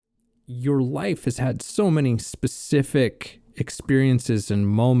your life has had so many specific experiences and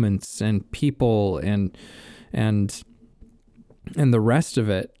moments and people and the rest of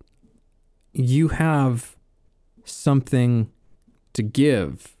it. You have something to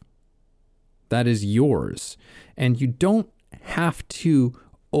give that is yours, and you don't have to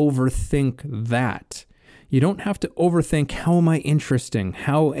overthink that. You don't have to overthink, how am I interesting?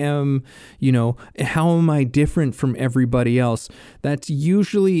 How am I different from everybody else? That's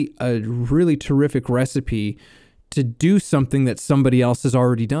usually a really terrific recipe to do something that somebody else has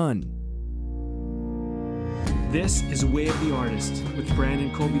already done. This is Way of the Artist with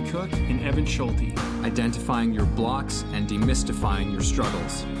Brandon Colby Cook and Evan Schulte. Identifying your blocks and demystifying your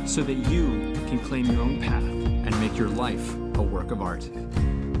struggles so that you can claim your own path and make your life a work of art.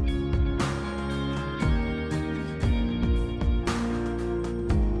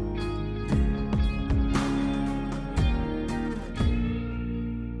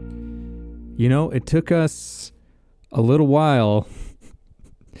 You know, it took us a little while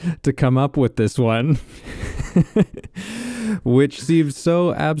to come up with this one, which seems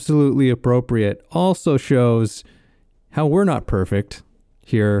so absolutely appropriate. Also shows how we're not perfect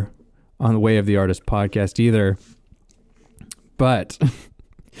here on the Way of the Artist podcast either. But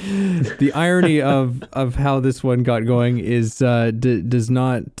the irony of how this one got going is has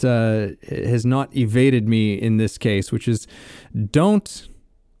not evaded me in this case, which is don't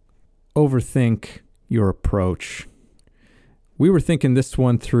overthink your approach. We were thinking this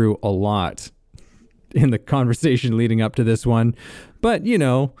one through a lot in the conversation leading up to this one, but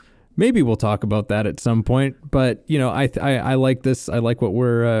maybe we'll talk about that at some point. But I like this. I like what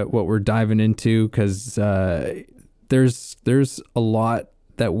we're diving into, because there's a lot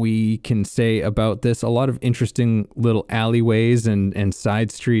that we can say about this. A lot of interesting little alleyways and side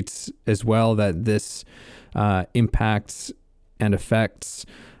streets as well that this impacts and affects.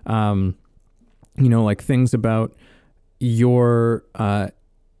 Like things about your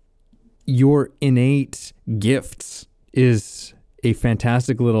innate gifts is a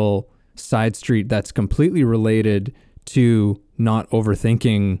fantastic little side street that's completely related to not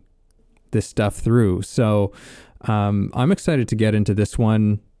overthinking this stuff through. So I'm excited to get into this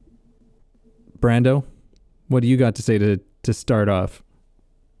one. Brando, what do you got to say to start off?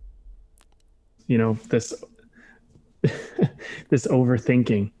 This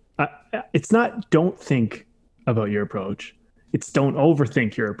overthinking. It's not don't think about your approach. It's don't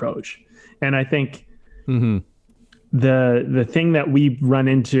overthink your approach. And I think the thing that we run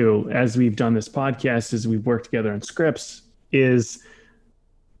into as we've done this podcast, as we've worked together on scripts, is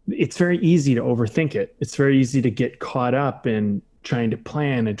it's very easy to overthink it. It's very easy to get caught up in trying to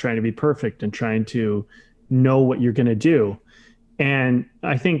plan and trying to be perfect and trying to know what you're going to do. And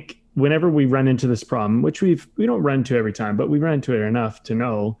I think whenever we run into this problem, which we don't run into every time, but we run into it enough to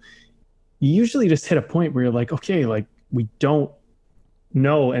know, you usually just hit a point where you're like, okay, like we don't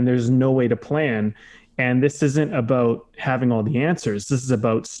know and there's no way to plan. And this isn't about having all the answers. This is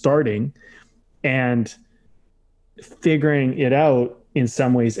about starting and figuring it out in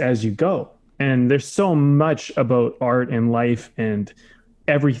some ways as you go. And there's so much about art and life and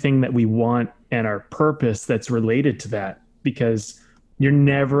everything that we want and our purpose that's related to that, because you're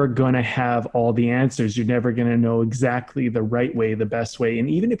never going to have all the answers. You're never going to know exactly the right way, the best way. And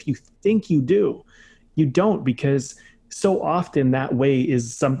even if you think you do, you don't, because so often that way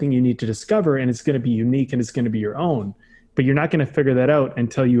is something you need to discover, and it's going to be unique and it's going to be your own. But you're not going to figure that out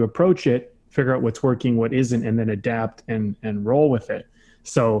until you approach it, figure out what's working, what isn't, and then adapt and roll with it.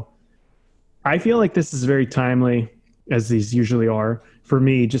 So I feel like this is very timely, as these usually are, for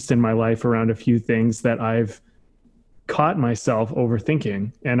me, just in my life, around a few things that I've caught myself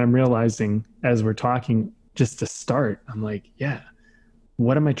overthinking. And I'm realizing as we're talking, just to start, I'm like, yeah,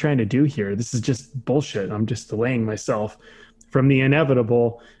 what am I trying to do here? This is just bullshit. I'm just delaying myself from the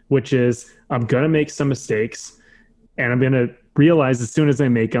inevitable, which is I'm going to make some mistakes, and I'm going to realize as soon as I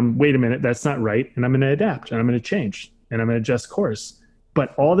make them, wait a minute, that's not right. And I'm going to adapt, and I'm going to change, and I'm going to adjust course.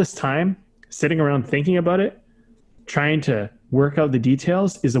 But all this time sitting around thinking about it, trying to work out the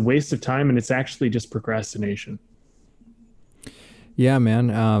details, is a waste of time. And it's actually just procrastination. Yeah,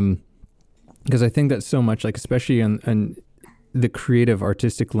 man. Because I think that's so much, like, especially on the creative,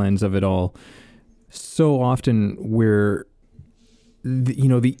 artistic lens of it all, so often we're,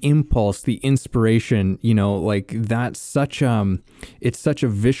 the impulse, the inspiration, like that's such, it's such a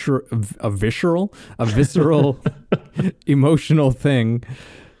visceral, emotional thing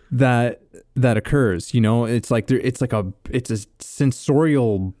that occurs, it's like it's a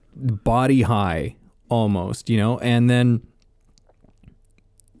sensorial body high almost, and then,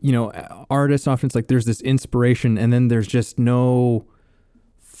 artists often, it's like there's this inspiration and then there's just no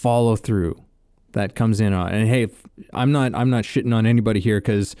follow through that comes in on. And hey, I'm not shitting on anybody here,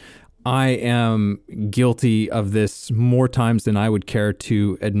 because I am guilty of this more times than I would care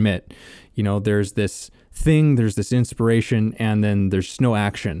to admit. You know, there's this thing, there's this inspiration, and then there's no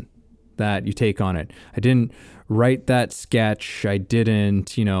action that you take on it. I didn't write that sketch. I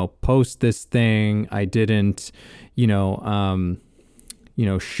didn't, post this thing. I didn't,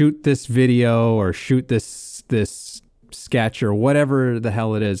 shoot this video or shoot this sketch or whatever the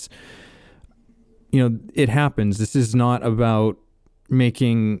hell it is. It happens. This is not about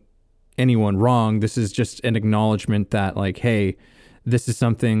making anyone wrong. This is just an acknowledgement that, like, hey, this is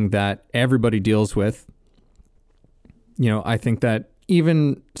something that everybody deals with. I think that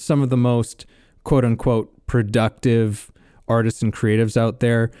even some of the most quote unquote productive artists and creatives out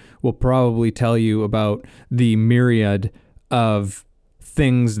there will probably tell you about the myriad of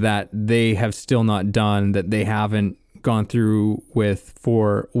things that they have still not done, that they haven't gone through with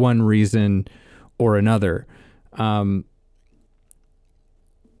for one reason or another.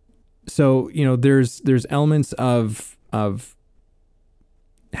 So, there's elements of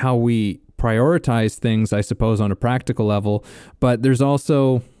how we prioritize things, I suppose, on a practical level, but there's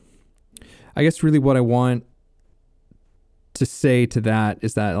also, I guess, really what I want to say to that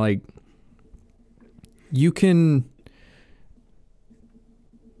is that, like, you can,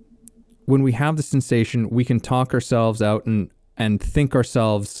 when we have the sensation, we can talk ourselves out and think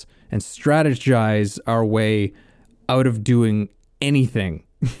ourselves and strategize our way out of doing anything,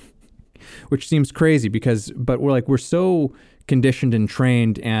 which seems crazy but we're so conditioned and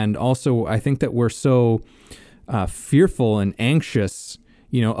trained. And also I think that we're so fearful and anxious,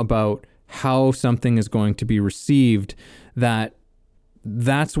 about how something is going to be received,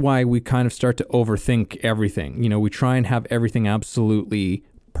 that's why we kind of start to overthink everything. We try and have everything absolutely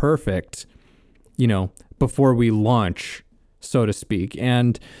perfect, before we launch, so to speak.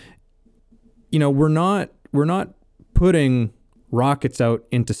 And, we're not putting rockets out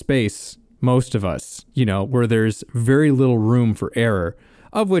into space, most of us, where there's very little room for error,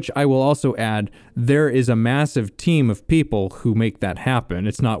 of which I will also add, there is a massive team of people who make that happen.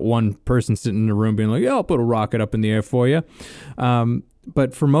 It's not one person sitting in a room being like, yeah, I'll put a rocket up in the air for you.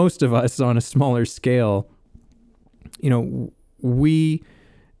 But for most of us on a smaller scale, we,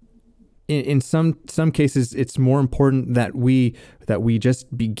 in some cases, it's more important that we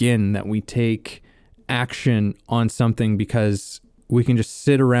just begin, that we take action on something, because we can just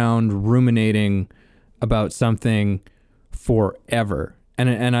sit around ruminating about something forever.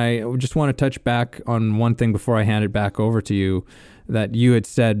 And I just want to touch back on one thing before I hand it back over to you that you had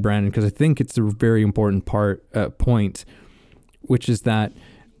said, Brandon, because I think it's a very important point, which is that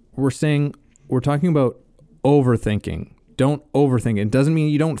we're talking about overthinking. Don't overthink. It doesn't mean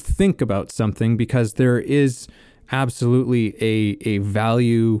you don't think about something, because there is absolutely a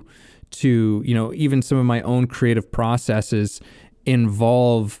value to, even some of my own creative processes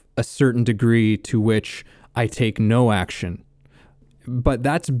involve a certain degree to which I take no action. But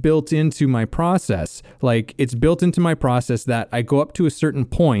that's built into my process. Like, it's built into my process that I go up to a certain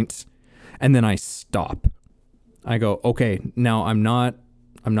point and then I stop. I go, okay, now I'm not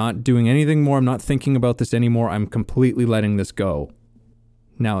doing anything more. I'm not thinking about this anymore. I'm completely letting this go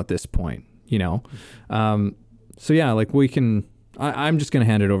now at this point, So yeah, like I'm just going to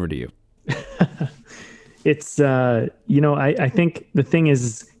hand it over to you. It's, I think the thing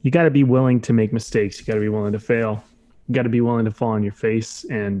is you got to be willing to make mistakes. You got to be willing to fail. You got to be willing to fall on your face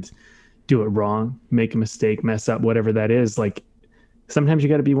and do it wrong, make a mistake, mess up, whatever that is. Like, sometimes you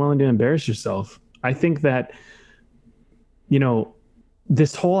got to be willing to embarrass yourself. I think that,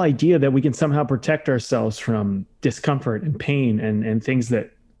 this whole idea that we can somehow protect ourselves from discomfort and pain and things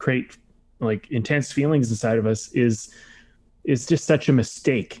that create like intense feelings inside of us is just such a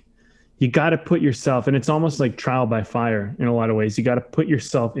mistake. You got to put yourself, and it's almost like trial by fire in a lot of ways. You got to put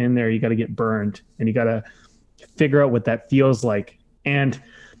yourself in there. You got to get burned, and you got to figure out what that feels like. And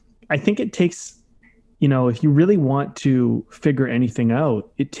I think it takes, if you really want to figure anything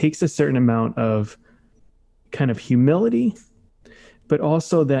out, it takes a certain amount of kind of humility, but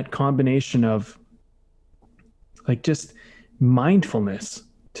also that combination of like just mindfulness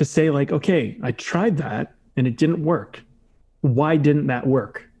to say like, okay, I tried that and it didn't work. Why didn't that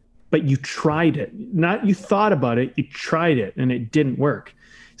work? But you tried it, not you thought about it, you tried it and it didn't work.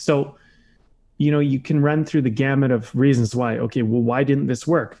 So, you can run through the gamut of reasons why. Okay, well, why didn't this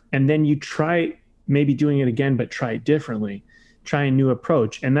work? And then you try maybe doing it again, but try it differently, try a new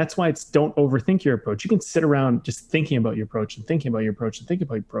approach. And that's why it's don't overthink your approach. You can sit around just thinking about your approach and thinking about your approach and thinking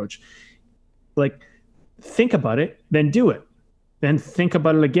about your approach. Like, think about it, then do it. Then think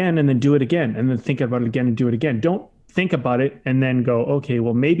about it again and then do it again. And then think about it again and do it again. Don't think about it and then go, okay,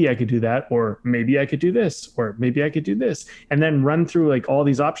 well, maybe I could do that, or maybe I could do this, or maybe I could do this, and then run through like all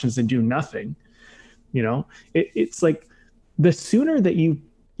these options and do nothing. It's like the sooner that you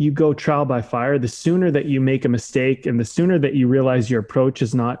go trial by fire, the sooner that you make a mistake and the sooner that you realize your approach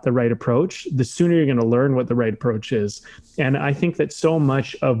is not the right approach, the sooner you're going to learn what the right approach is. And I think that so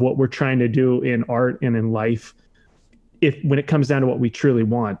much of what we're trying to do in art and in life, when it comes down to what we truly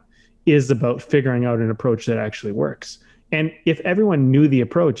want, is about figuring out an approach that actually works. And if everyone knew the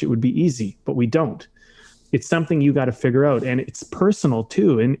approach, it would be easy, but we don't. It's something you got to figure out, and it's personal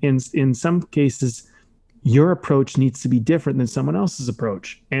too. And in some cases, your approach needs to be different than someone else's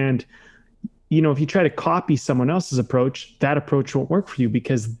approach. And, if you try to copy someone else's approach, that approach won't work for you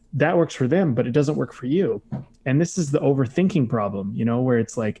because that works for them, but it doesn't work for you. And this is the overthinking problem, where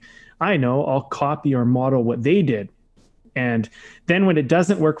it's like, I know I'll copy or model what they did. And then when it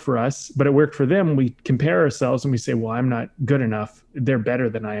doesn't work for us, but it worked for them, we compare ourselves and we say, well, I'm not good enough. They're better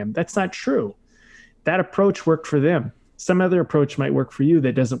than I am. That's not true. That approach worked for them. Some other approach might work for you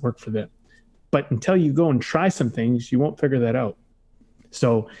that doesn't work for them. But until you go and try some things, you won't figure that out.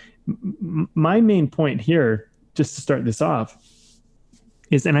 So my main point here, just to start this off,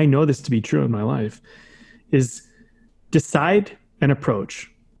 is, and I know this to be true in my life, is decide an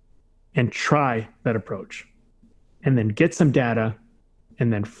approach and try that approach. And then get some data.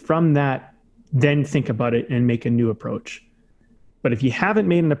 And then from that, then think about it and make a new approach. But if you haven't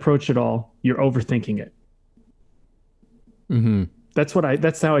made an approach at all, you're overthinking it. Mm-hmm.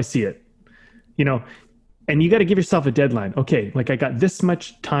 That's how I see it. And you got to give yourself a deadline. Okay, like I got this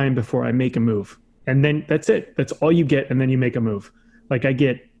much time before I make a move. And then that's it. That's all you get. And then you make a move. Like I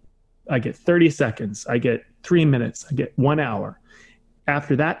get 30 seconds. I get 3 minutes. I get 1 hour.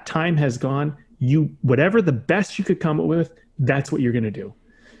 After that time has gone, whatever the best you could come up with, that's what you're going to do.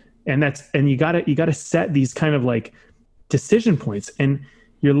 And you got to set these kind of like decision points, and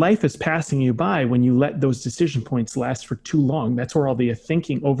your life is passing you by when you let those decision points last for too long. That's where all the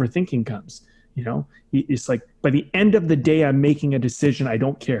overthinking comes. It's like by the end of the day, I'm making a decision. I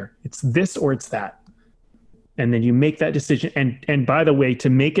don't care. It's this or it's that. And then you make that decision. And by the way, to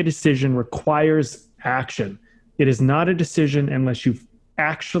make a decision requires action. It is not a decision unless you've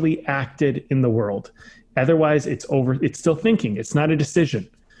actually acted in the world. Otherwise, it's still thinking. It's not a decision.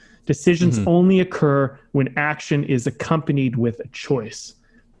 Decisions only occur when action is accompanied with a choice.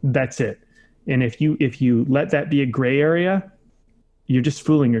 That's it. And if you let that be a gray area, you're just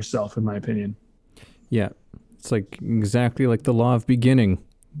fooling yourself, in my opinion. Yeah. It's like exactly like the law of beginning.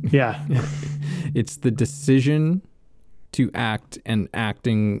 Yeah. It's the decision to act and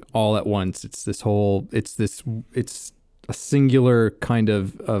acting all at once. It's a singular kind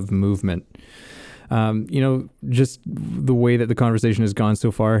of movement. Just the way that the conversation has gone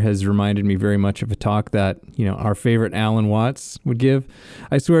so far has reminded me very much of a talk that, our favorite Alan Watts would give.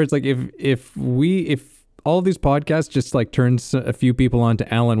 I swear it's like if all of these podcasts just like turns a few people on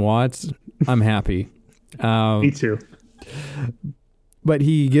to Alan Watts, I'm happy. Me too. But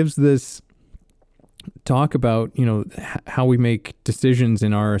he gives this talk about, how we make decisions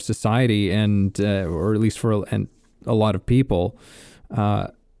in our society and, or at least for a lot of people,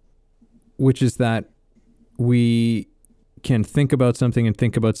 which is that we can think about something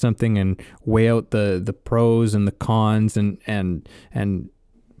and weigh out the pros and the cons and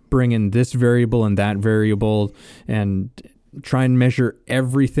bring in this variable and that variable and try and measure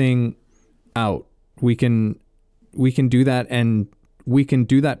everything out. We can do that, and we can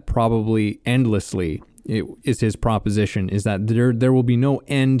do that probably endlessly. It is his proposition, is that there will be no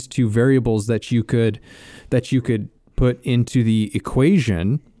end to variables that you could put into the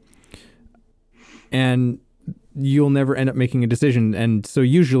equation, and you'll never end up making a decision. And so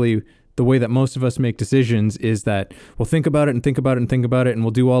usually the way that most of us make decisions is that we'll think about it and think about it and think about it, and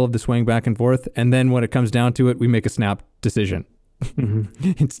we'll do all of the swaying back and forth. And then when it comes down to it, we make a snap decision.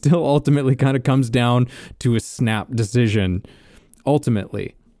 Mm-hmm. It still ultimately kind of comes down to a snap decision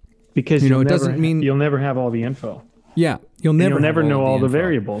ultimately. Because it doesn't mean you'll never have all the info. Yeah. You'll never know all the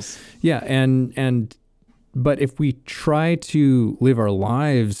variables. Yeah. But if we try to live our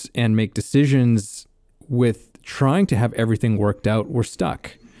lives and make decisions with trying to have everything worked out, we're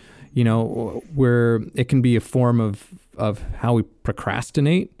stuck. Where it can be a form of how we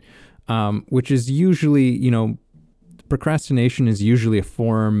procrastinate, which is usually, procrastination is usually a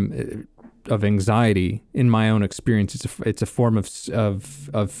form of anxiety. In my own experience, it's a form of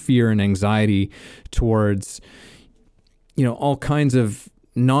fear and anxiety towards, all kinds of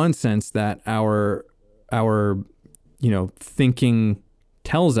nonsense that our thinking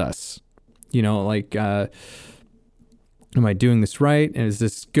tells us, Am I doing this right? And is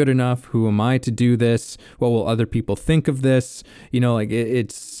this good enough? Who am I to do this? What will other people think of this? Like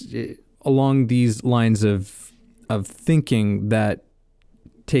it's along these lines of thinking that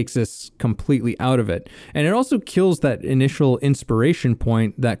takes us completely out of it. And it also kills that initial inspiration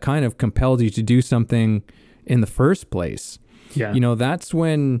point that kind of compelled you to do something in the first place. Yeah. That's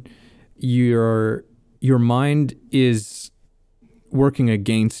when your mind is working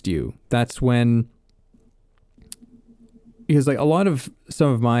against you. That's when, because like some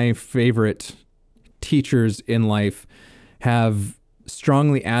of my favorite teachers in life have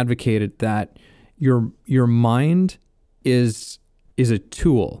strongly advocated that your mind is a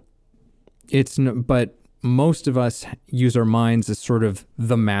tool. But most of us use our minds as sort of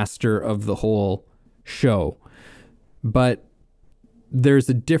the master of the whole show. But there's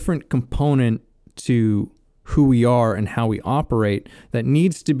a different component to who we are and how we operate that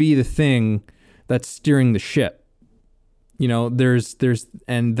needs to be the thing that's steering the ship.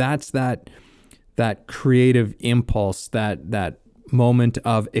 And that's that creative impulse, that moment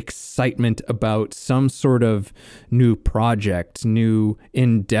of excitement about some sort of new project, new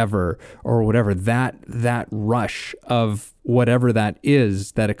endeavor, or whatever, that rush of whatever that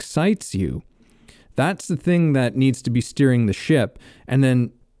is that excites you. That's the thing that needs to be steering the ship. And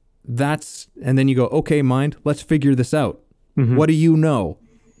then you go, okay, mind, let's figure this out. Mm-hmm. What do you know?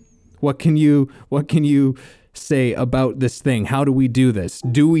 What can you say about this thing? How do we do this?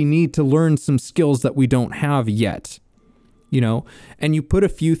 Do we need to learn some skills that we don't have yet? And you put a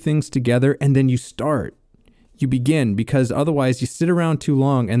few things together and then you begin, because otherwise you sit around too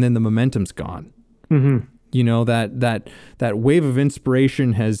long and then the momentum's gone. Mm-hmm. That wave of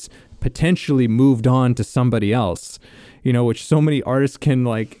inspiration has potentially moved on to somebody else, which so many artists can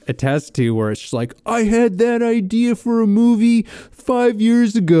like attest to, where it's just like, I had that idea for a movie 5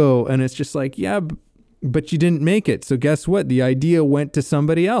 years ago. And it's just like, yeah, but you didn't make it. So guess what? The idea went to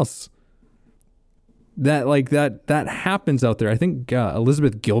somebody else. That happens out there. I think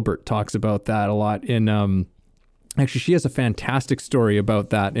Elizabeth Gilbert talks about that a lot in, actually she has a fantastic story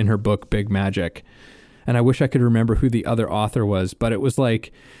about that in her book, Big Magic. And I wish I could remember who the other author was, but it was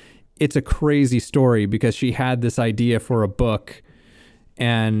like, it's a crazy story because she had this idea for a book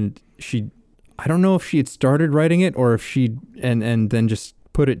and I don't know if she had started writing it or if and then just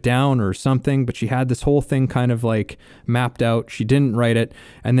put it down or something, but she had this whole thing kind of like mapped out. She didn't write it.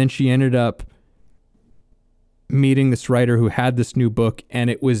 And then she ended up meeting this writer who had this new book, and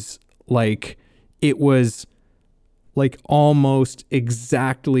it was like almost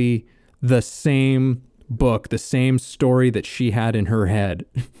exactly the same book, the same story that she had in her head.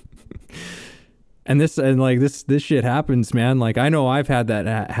 And this shit happens, man. Like, I know I've had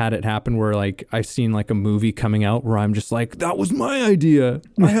it happen where like I've seen like a movie coming out where I'm just like, that was my idea.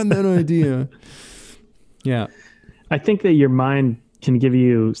 I had that idea. Yeah. I think that your mind can give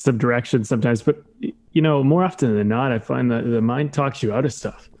you some direction sometimes, but more often than not, I find that the mind talks you out of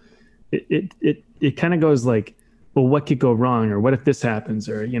stuff. It kind of goes like, well, what could go wrong? Or what if this happens?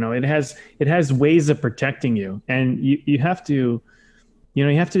 Or, it has ways of protecting you. And you have to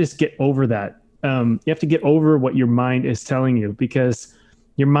just get over that. You have to get over what your mind is telling you, because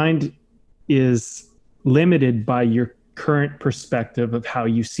your mind is limited by your current perspective of how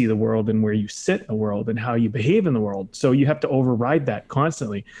you see the world and where you sit in the world and how you behave in the world. So you have to override that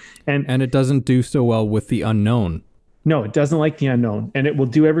constantly. And it doesn't do so well with the unknown. No, it doesn't like the unknown, and it will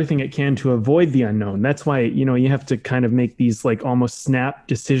do everything it can to avoid the unknown. That's why, you have to kind of make these like almost snap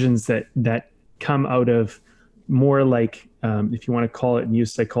decisions that come out of more like, if you want to call it and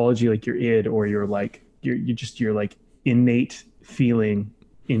use psychology, like your id, or your like your like innate feeling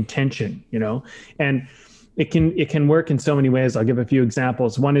intention, and it can work in so many ways. I'll give a few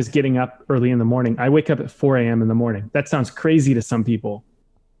examples. One is getting up early in the morning. I wake up at 4 a.m. in the morning. That sounds crazy to some people,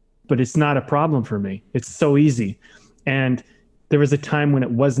 but it's not a problem for me. It's so easy. And there was a time when it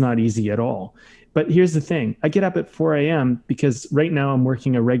was not easy at all. But here's the thing. I get up at 4 a.m. because right now I'm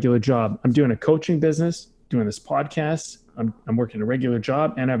working a regular job. I'm doing a coaching business, doing this podcast. I'm working a regular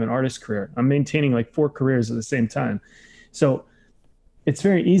job, and I have an artist career. I'm maintaining like 4 careers at the same time. So it's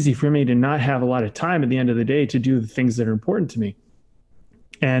very easy for me to not have a lot of time at the end of the day to do the things that are important to me.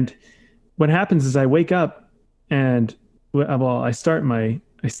 And what happens is I wake up and I start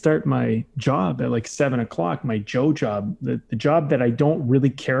my job at like 7 o'clock, my Joe job, the job that I don't really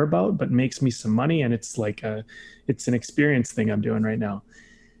care about, but makes me some money. And it's like it's an experience thing I'm doing right now.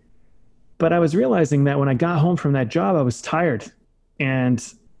 But I was realizing that when I got home from that job, I was tired, and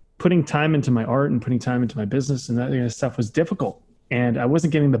putting time into my art and putting time into my business and that kind of stuff was difficult. And I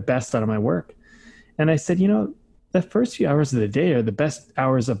wasn't getting the best out of my work. And I said, the first few hours of the day are the best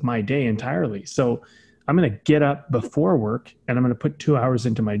hours of my day entirely. So I'm going to get up before work and I'm going to put 2 hours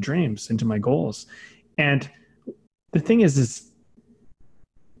into my dreams, into my goals. And the thing is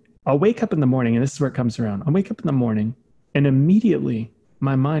I'll wake up in the morning, and this is where it comes around. I'll wake up in the morning and immediately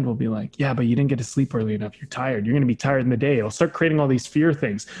my mind will be like, yeah, but you didn't get to sleep early enough. You're tired. You're going to be tired in the day. It'll start creating all these fear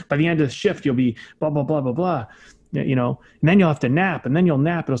things. By the end of the shift, you'll be blah, blah, blah, blah, blah. You know, and then you'll have to nap, and then you'll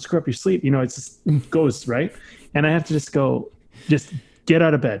nap. It'll screw up your sleep. You know, it just goes, right? And I have to just get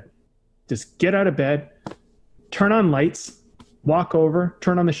out of bed. Just get out of bed, turn on lights, walk over,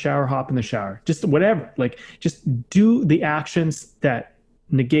 turn on the shower, hop in the shower, just whatever. Like, just do the actions that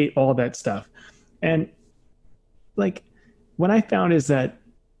negate all that stuff. And like, what I found is that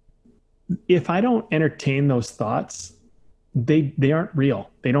if I don't entertain those thoughts, they aren't real.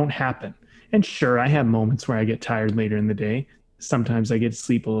 They don't happen. And sure, I have moments where I get tired later in the day. Sometimes I get to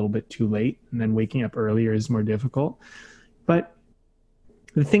sleep a little bit too late, and then waking up earlier is more difficult. But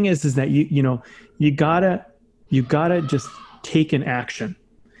the thing is that you gotta just take an action.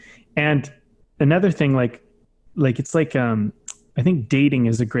 And another thing, like it's like I think dating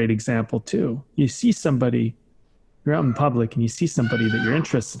is a great example too. You see somebody, you're out in public and you see somebody that you're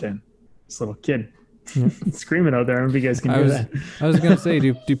interested in. This little kid screaming out there. I don't know if you guys can hear that. I was going to say,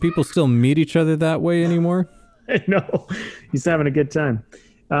 do people still meet each other that way anymore? No, he's having a good time.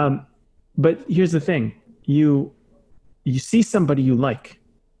 But here's the thing. You see somebody you like.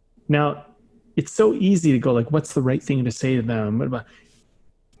 Now, it's so easy to go like, what's the right thing to say to them? What about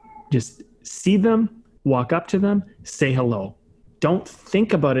just see them, walk up to them, say hello. Don't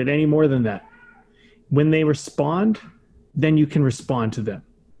think about it any more than that. When they respond, then you can respond to them.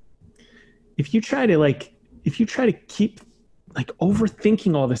 If you try to keep like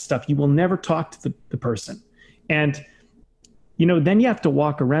overthinking all this stuff, you will never talk to the person. And, then you have to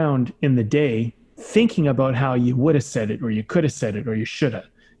walk around in the day thinking about how you would have said it, or you could have said it, or you should have,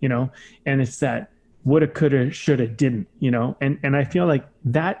 and it's that woulda, coulda, shoulda, didn't, and I feel like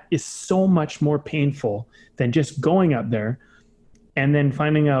that is so much more painful than just going up there and then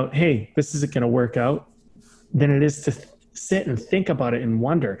finding out, hey, this isn't going to work out, than it is to sit and think about it and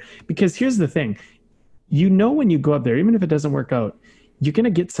wonder. Because here's the thing, when you go up there, even if it doesn't work out, you're going to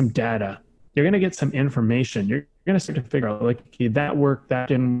get some data. You're going to get some information. You're going to start to figure out, like, okay, that worked, that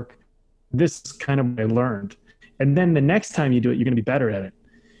didn't work. This is kind of what I learned. And then the next time you do it, you're going to be better at it.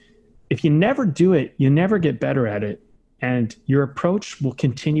 If you never do it, you never get better at it. And your approach will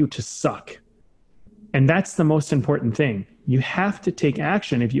continue to suck. And that's the most important thing. You have to take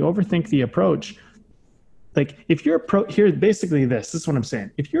action. If you overthink the approach, like if your approach here, basically this is what I'm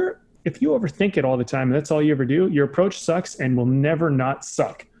saying. If you overthink it all the time, and that's all you ever do, your approach sucks and will never not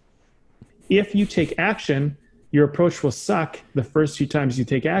suck. If you take action, your approach will suck the first few times you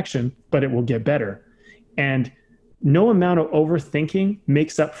take action, but it will get better. And no amount of overthinking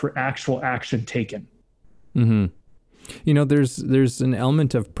makes up for actual action taken. Mm-hmm. There's an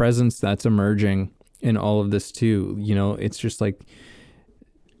element of presence that's emerging in all of this too. It's just like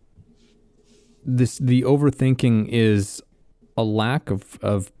the overthinking is a lack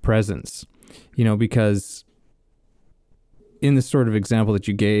of presence, because in the sort of example that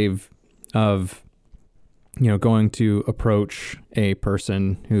you gave of, going to approach a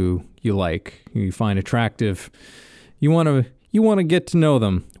person who you like, who you find attractive, you want to get to know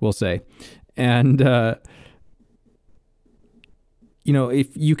them, we'll say. And,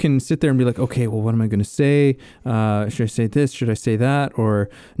 if you can sit there and be like, okay, well, what am I going to say? Should I say this? Should I say that? Or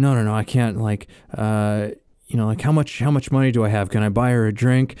no, I can't, like, like how much money do I have? Can I buy her a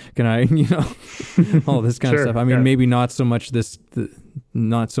drink? Can I, all this kind of stuff. I mean, maybe not so much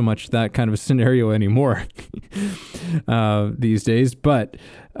that kind of a scenario anymore these days, but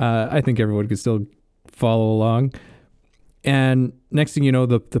I think everyone could still follow along. And next thing you know,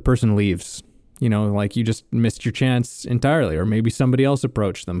 the person leaves. Like you just missed your chance entirely, or maybe somebody else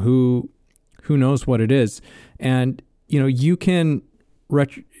approached them. Who knows what it is? And you can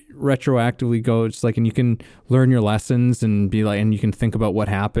retroactively go, it's like, and you can learn your lessons and be like, and you can think about what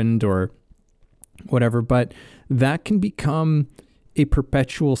happened or whatever. But that can become a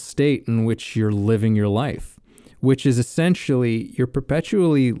perpetual state in which you're living your life, which is essentially you're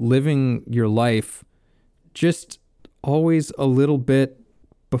perpetually living your life just always a little bit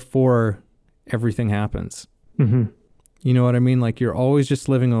before everything happens. Mm-hmm. You know what I mean? Like you're always just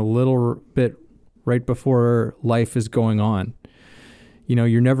living a little bit right before life is going on.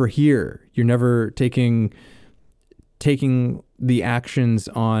 You're never here. You're never taking the actions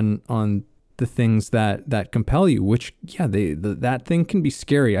on the things that compel you, which, yeah, that thing can be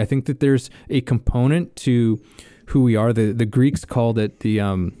scary. I think that there's a component to who we are. The Greeks called it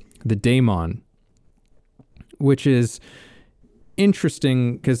the daemon, which is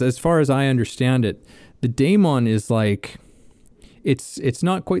interesting because as far as I understand it, the daemon is like, it's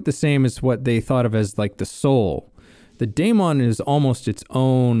not quite the same as what they thought of as like the soul. The daemon is almost its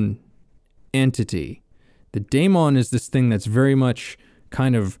own entity. The daemon is this thing that's very much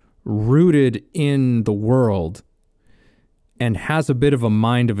kind of rooted in the world and has a bit of a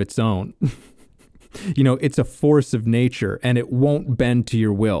mind of its own. You know, it's a force of nature and it won't bend to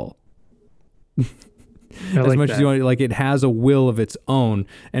your will. As much as you want, like, it has a will of its own,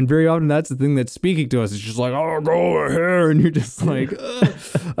 and very often that's the thing that's speaking to us. It's just like, oh, go over here, and you're just like,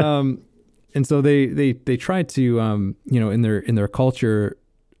 and so they try to, you know, in their culture,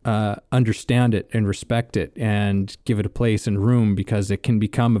 understand it and respect it and give it a place and room, because it can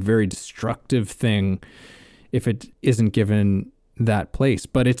become a very destructive thing if it isn't given that place.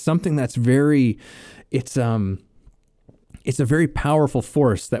 But it's something that's it's a very powerful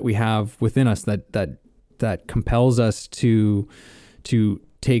force that we have within us that compels us to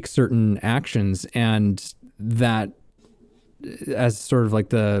take certain actions, and that, as sort of like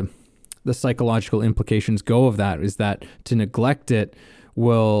the psychological implications go of that, is that to neglect it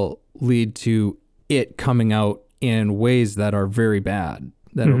will lead to it coming out in ways that are very bad,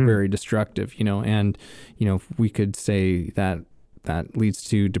 that are very destructive, you know. And, you know, we could say that leads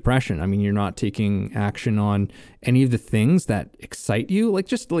to depression. I mean, you're not taking action on any of the things that excite you. Like,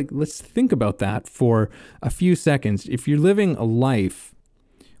 just like, let's think about that for a few seconds. If you're living a life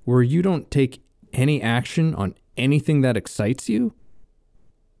where you don't take any action on anything that excites you,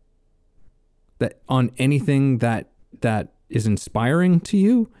 that on anything that is inspiring to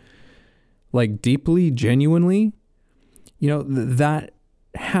you, like deeply, genuinely, you know, that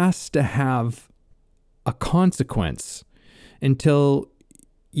has to have a consequence until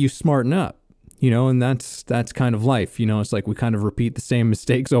you smarten up, you know. And that's kind of life, you know. It's like we kind of repeat the same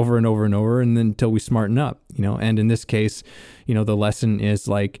mistakes over and over and over, and then until we smarten up, you know. And in this case, you know, the lesson is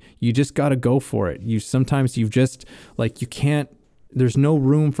like, you just got to go for it. Sometimes you've just, like, you can't, there's no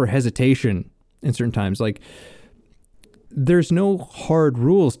room for hesitation in certain times. Like, there's no hard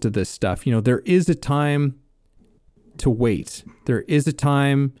rules to this stuff. You know, there is a time to wait. There is a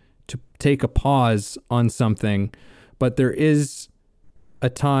time to take a pause on something, but there is a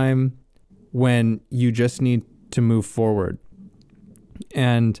time when you just need to move forward.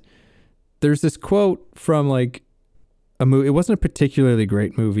 And there's this quote from like a movie. It wasn't a particularly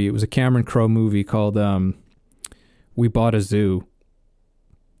great movie. It was a Cameron Crowe movie called We Bought a Zoo.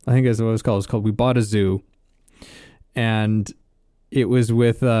 I think that's what it was called. It was called We Bought a Zoo. And it was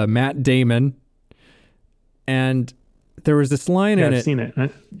with Matt Damon. And there was this line in it. I've seen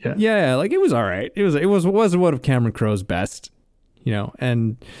it. Yeah, like, it was all right. It was one of Cameron Crowe's best, you know.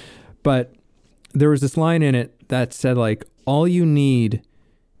 But there was this line in it that said, like, all you need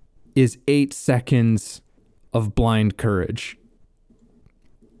is 8 seconds of blind courage.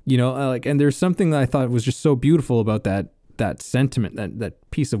 You know, like, and there's something that I thought was just so beautiful about that sentiment,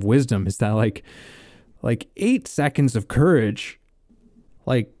 that piece of wisdom, is that like 8 seconds of courage,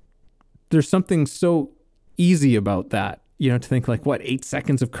 like, there's something so easy about that, you know, to think like, what, 8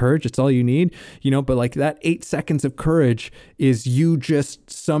 seconds of courage, it's all you need, you know. But like, that 8 seconds of courage is you just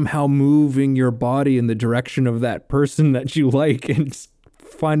somehow moving your body in the direction of that person that you like, and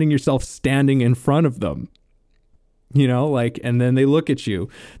finding yourself standing in front of them, you know, like, and then they look at you.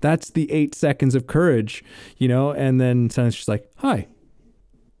 That's the 8 seconds of courage, you know. And then someone's just like, hi,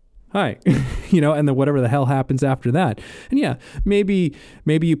 you know, and then whatever the hell happens after that. And yeah, maybe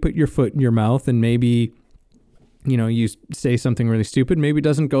you put your foot in your mouth, and maybe, you know, you say something really stupid. Maybe it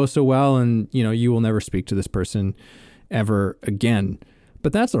doesn't go so well, and, you know, you will never speak to this person ever again.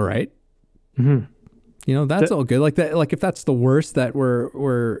 But that's all right. You know, that's all good. Like that. Like, if that's the worst that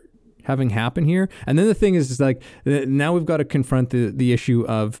we're having happen here. And then the thing is like, now we've got to confront the issue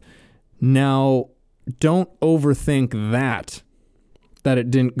of, now, don't overthink that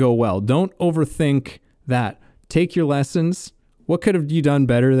it didn't go well. Don't overthink that. Take your lessons. What could have you done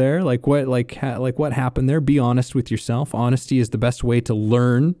better there? Like, what happened there? Be honest with yourself. Honesty is the best way to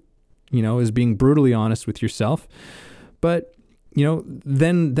learn, you know, is being brutally honest with yourself. But, you know,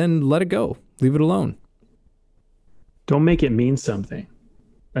 then let it go. Leave it alone. Don't make it mean something.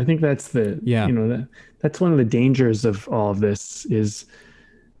 I think that's you know, that's one of the dangers of all of this is,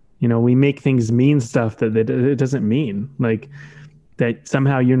 you know, we make things mean stuff that it doesn't mean. Like, that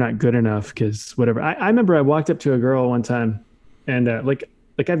somehow you're not good enough because whatever. I remember I walked up to a girl one time, and like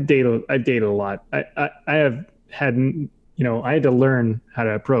I've dated a lot. I have had, you know, I had to learn how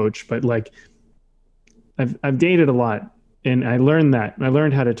to approach, but like I've dated a lot, and I learned that. I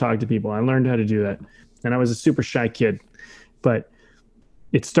learned how to talk to people. I learned how to do that. And I was a super shy kid, but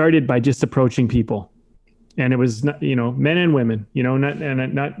it started by just approaching people And it was not, men and women,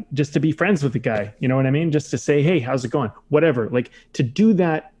 not just to be friends with the guy, you know what I mean? Just to say, hey, how's it going? Whatever. Like, to do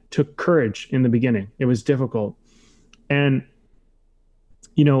that took courage in the beginning. It was difficult. And,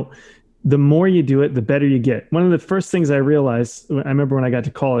 the more you do it, the better you get. One of the first things I realized, I remember when I got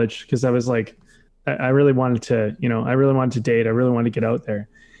to college, because I was like, I really wanted to, I really wanted to date. I really wanted to get out there.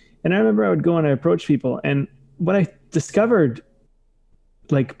 And I remember I would go and I approach people. And what I discovered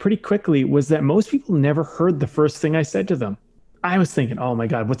like pretty quickly was that most people never heard the first thing I said to them. I was thinking, oh my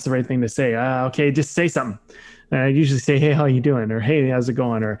God, what's the right thing to say? Okay, just say something. And I usually say, hey, how you doing? Or, hey, how's it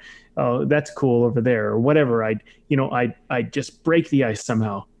going? Or, oh, that's cool over there, or whatever. I'd just break the ice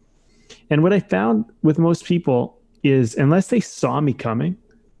somehow. And what I found with most people is, unless they saw me coming,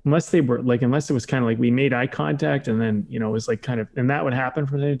 unless it was kind of like we made eye contact, and then, it was like kind of, and that would happen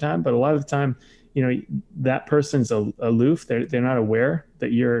from time to time. But a lot of the time, that person's aloof. They're not aware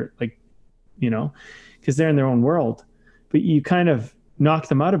that you're like, because they're in their own world. But you kind of knock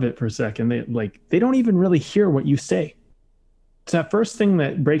them out of it for a second. They don't even really hear what you say. So that first thing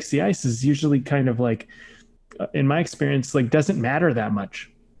that breaks the ice is usually kind of like, in my experience, like, doesn't matter that much,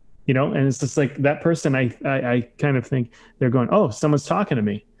 and it's just like that person, I kind of think they're going, oh, someone's talking to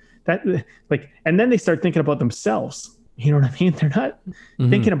me. That, like, and then they start thinking about themselves. You know what I mean? They're not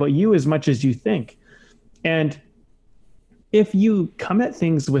thinking about you as much as you think. And if you come at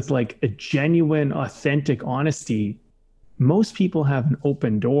things with like a genuine, authentic honesty, most people have an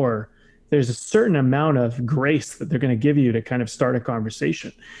open door. There's a certain amount of grace that they're going to give you to kind of start a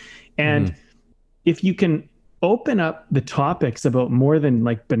conversation. And if you can open up the topics about more than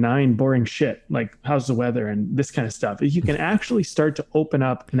like benign, boring shit, like how's the weather and this kind of stuff, if you can actually start to open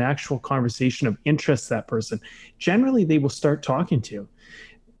up an actual conversation of interest to that person, generally they will start talking to you.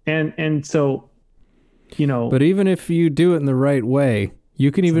 And so, But even if you do it in the right way,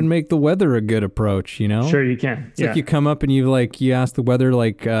 you can even make the weather a good approach, Sure, you can. It's like you come up and you ask the weather,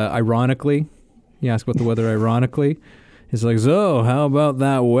 like, ironically. You ask about the weather ironically. It's like, so how about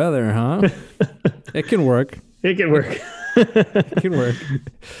that weather, huh? It can work. It can work. It can work.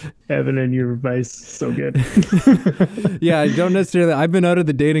 Evan and your advice, so good. Yeah, I don't necessarily. I've been out of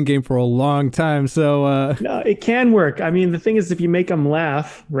the dating game for a long time, so. No, it can work. I mean, the thing is, if you make them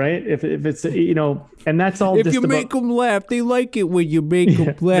laugh, right? If it's, and that's all. If just you make them laugh, they like it when you make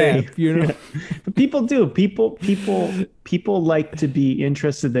them laugh. But people do. People like to be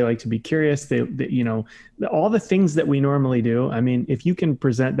interested. They like to be curious. They all the things that we normally do. I mean, if you can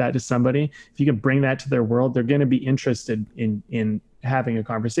present that to somebody, if you can bring that to their world, they're going to be interested in having a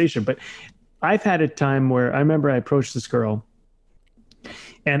conversation. But I've had a time where I remember I approached this girl,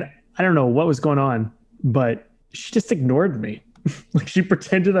 and I don't know what was going on, but she just ignored me. Like, she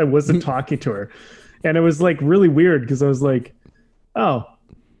pretended I wasn't talking to her. And it was like really weird, because I was like, oh,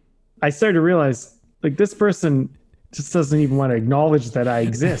 I started to realize, like, this person just doesn't even want to acknowledge that I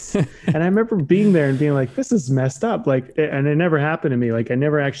exist. And I remember being there and being like, this is messed up. Like, and it never happened to me. Like, I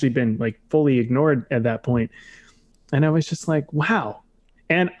never actually been like fully ignored at that point. And I was just like, wow.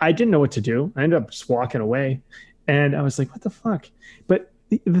 And I didn't know what to do. I ended up just walking away, and I was like, what the fuck? But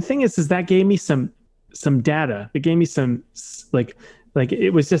the thing is that gave me some data. It gave me some, like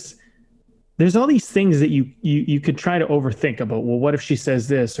it was just, there's all these things that you could try to overthink about. Well, what if she says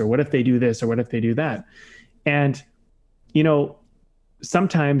this, or what if they do this, or what if they do that? And,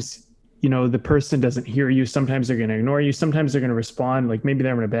 sometimes, the person doesn't hear you. Sometimes they're going to ignore you. Sometimes they're going to respond, like maybe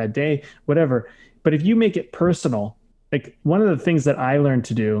they're having a bad day, whatever. But if you make it personal, like, one of the things that I learned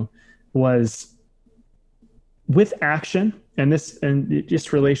to do was with action, and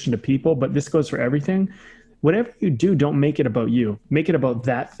just relation to people, but this goes for everything. Whatever you do, don't make it about you. Make it about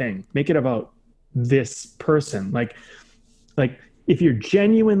that thing. Make it about this person. Like if you're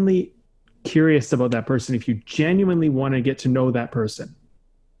genuinely curious about that person, if you genuinely want to get to know that person,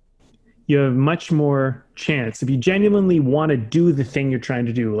 you have much more chance. If you genuinely want to do the thing you're trying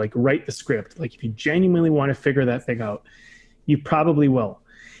to do, like write the script, like if you genuinely want to figure that thing out, you probably will.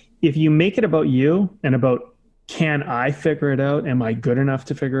 If you make it about you and about, can I figure it out? Am I good enough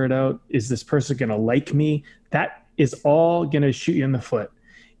to figure it out? Is this person going to like me? That is all going to shoot you in the foot.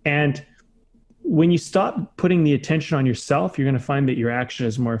 And when you stop putting the attention on yourself, you're going to find that your action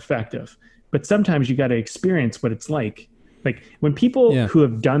is more effective. But sometimes you got to experience what it's like. Like, when people who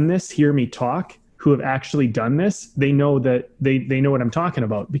have done this hear me talk, who have actually done this, they know that they know what I'm talking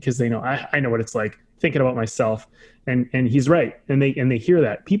about, because they know I know what it's like thinking about myself, and he's right. And they hear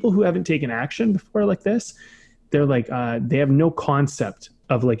that. People who haven't taken action before like this, they're like, they have no concept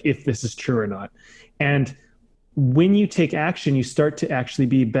of like if this is true or not. And when you take action, you start to actually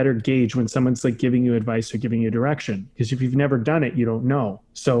be a better gauge when someone's like giving you advice or giving you direction, because if you've never done it, you don't know.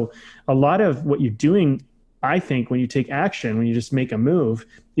 So a lot of what you're doing I think when you take action, when you just make a move,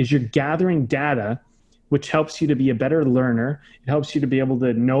 is you're gathering data, which helps you to be a better learner. It helps you to be able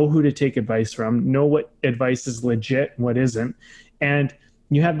to know who to take advice from, know what advice is legit and what isn't. And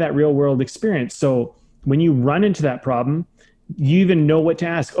you have that real world experience. So when you run into that problem, you even know what to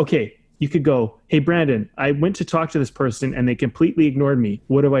ask. Okay, you could go, hey, Brandon, I went to talk to this person and they completely ignored me.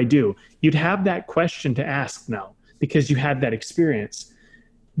 What do I do? You'd have that question to ask now because you had that experience.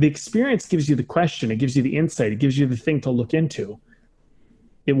 The experience gives you the question. It gives you the insight. It gives you the thing to look into.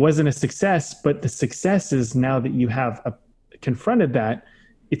 It wasn't a success, but the success is now that you have confronted that,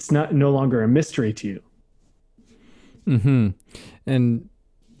 it's no longer a mystery to you. Mm-hmm. And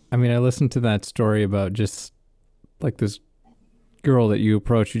I mean, I listened to that story about just like this girl that you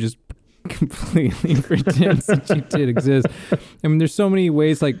approach, you just completely pretends that you did exist. I mean, there's so many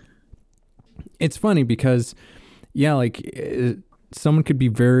ways, like, it's funny because, yeah, like someone could be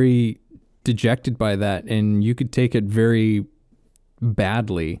very dejected by that and you could take it very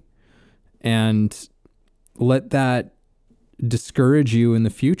badly and let that discourage you in the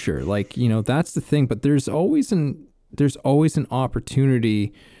future. Like, you know, that's the thing, but there's always an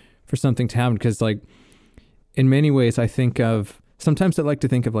opportunity for something to happen. Because like in many ways sometimes I like to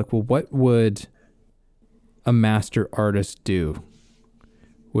think of like, well, what would a master artist do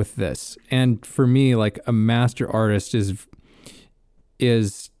with this? And for me, like a master artist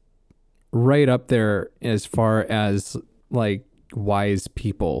is right up there as far as like wise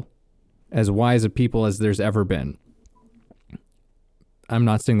people, as wise a people as there's ever been. I'm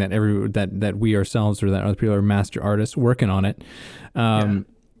not saying that that we ourselves or that other people are master artists working on it.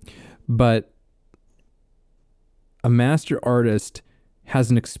 But a master artist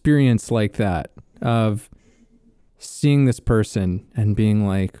has an experience like that of seeing this person and being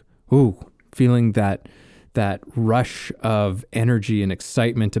like, ooh, feeling that rush of energy and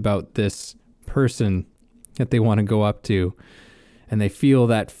excitement about this person that they want to go up to. And they feel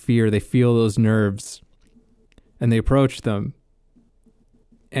that fear, they feel those nerves, and they approach them.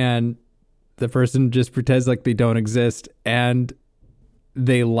 And the person just pretends like they don't exist and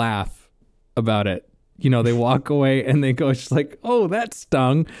they laugh about it. You know, they walk away and they go just like, oh, that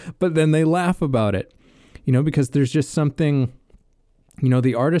stung. But then they laugh about it, you know, because there's just something, you know,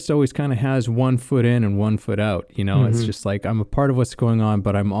 the artist always kind of has one foot in and one foot out. You know, It's just like, I'm a part of what's going on,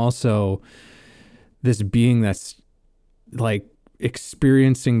 but I'm also this being that's like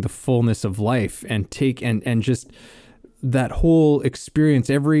experiencing the fullness of life and and just that whole experience,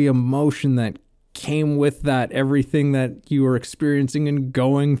 every emotion that came with that, everything that you were experiencing and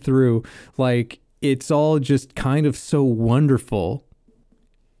going through, like it's all just kind of so wonderful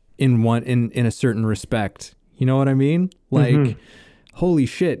in a certain respect. You know what I mean? Like, holy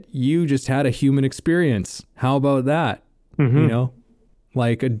shit, you just had a human experience. How about that? You know,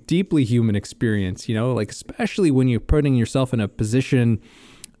 like a deeply human experience, you know, like especially when you're putting yourself in a position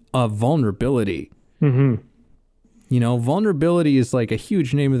of vulnerability. You know, vulnerability is like a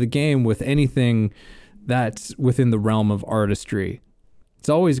huge name of the game with anything that's within the realm of artistry. It's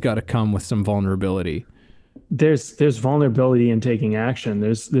always got to come with some vulnerability. There's vulnerability in taking action.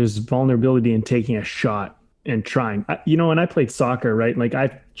 There's vulnerability in taking a shot and trying. You know, when I played soccer, right? Like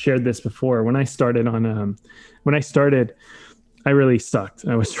I've shared this before. When I started, I really sucked.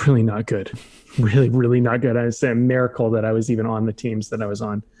 I was really not good. Really, really not good. I would say a miracle that I was even on the teams that I was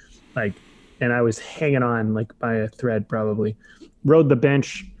on. Like, and I was hanging on like by a thread, probably. Rode the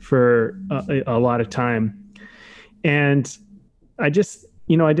bench for a lot of time. And I just,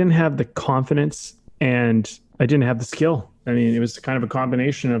 you know, I didn't have the confidence and I didn't have the skill. I mean, it was kind of a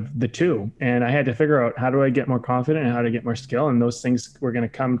combination of the two. And I had to figure out, how do I get more confident and how to get more skill? And those things were going to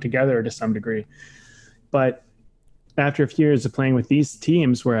come together to some degree. But after a few years of playing with these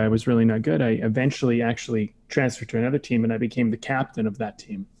teams where I was really not good, I eventually actually transferred to another team and I became the captain of that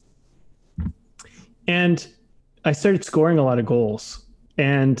team. And I started scoring a lot of goals.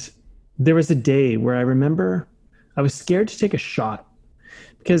 And there was a day where I remember I was scared to take a shot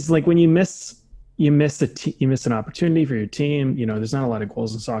because like when you miss an opportunity for your team, you know, there's not a lot of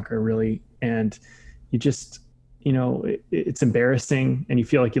goals in soccer really. And you just, you know, it's embarrassing and you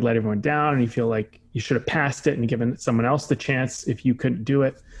feel like you let everyone down and you feel like you should have passed it and given someone else the chance if you couldn't do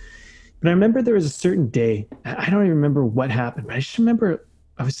it. But I remember there was a certain day, I don't even remember what happened, but I just remember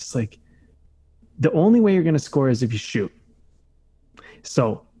I was just like, the only way you're going to score is if you shoot.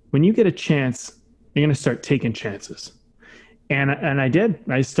 So when you get a chance, you're going to start taking chances. And I did.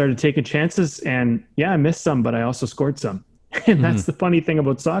 I started taking chances and yeah, I missed some, but I also scored some. And that's the funny thing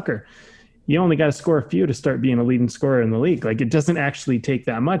about soccer. You only got to score a few to start being a leading scorer in the league. Like it doesn't actually take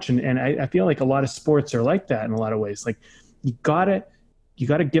that much. And I feel like a lot of sports are like that in a lot of ways. Like you gotta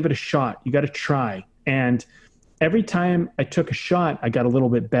give it a shot. You got to try. And every time I took a shot, I got a little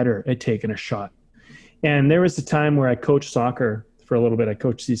bit better at taking a shot. And there was a time where I coached soccer for a little bit. I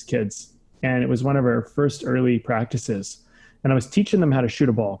coached these kids, and it was one of our first early practices. And I was teaching them how to shoot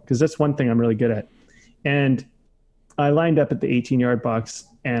a ball, because that's one thing I'm really good at. And I lined up at the 18-yard box,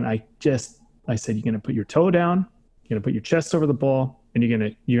 and I said, you're going to put your toe down, you're going to put your chest over the ball, and you're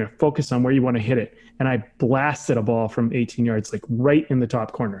going to focus on where you want to hit it. And I blasted a ball from 18 yards, like right in the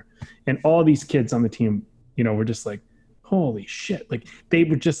top corner. And all these kids on the team, were just like, holy shit. Like, they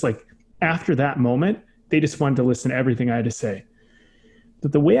were just like, after that moment, they just wanted to listen to everything I had to say.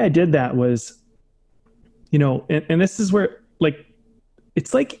 But the way I did that was, and this is where, like,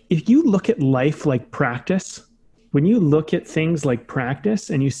 it's like, if you look at life like practice, when you look at things like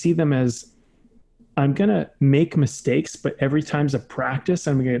practice and you see them as, I'm going to make mistakes, but every time's a practice,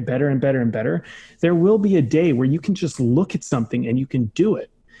 I'm going to get better and better and better. There will be a day where you can just look at something and you can do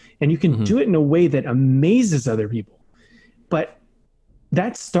it. And you can do it in a way that amazes other people. But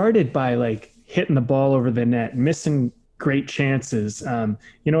that started by like hitting the ball over the net, missing great chances.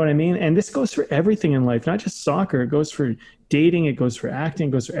 You know what I mean? And this goes for everything in life, not just soccer. It goes for dating. It goes for acting.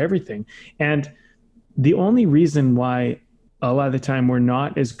 It goes for everything. And the only reason why a lot of the time we're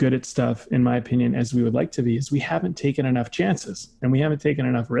not as good at stuff, in my opinion, as we would like to be, is we haven't taken enough chances, and we haven't taken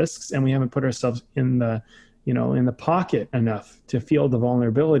enough risks, and we haven't put ourselves in the pocket enough to feel the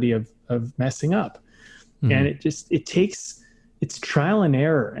vulnerability of messing up. And it's trial and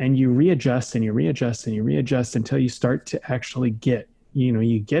error, and you readjust and you readjust and you readjust until you start to actually get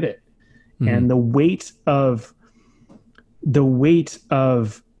it. And the weight of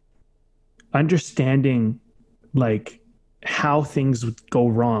understanding, like, how things would go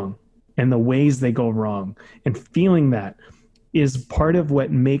wrong and the ways they go wrong, and feeling that is part of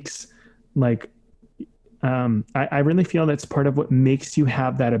what makes, like, I really feel that's part of what makes you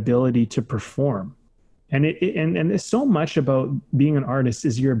have that ability to perform. And there's so much about being an artist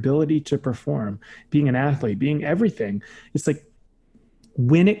is your ability to perform, being an athlete, being everything. It's like,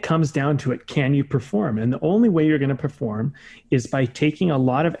 when it comes down to it, can you perform? And the only way you're going to perform is by taking a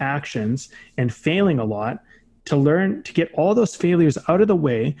lot of actions and failing a lot, to learn to get all those failures out of the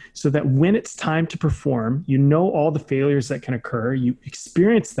way, so that when it's time to perform, all the failures that can occur, you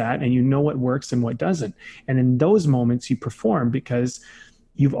experience that, and you know what works and what doesn't. And in those moments you perform, because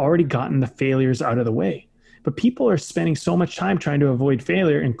you've already gotten the failures out of the way. But people are spending so much time trying to avoid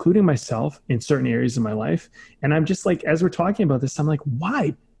failure, including myself in certain areas of my life. And I'm just like, as we're talking about this, I'm like,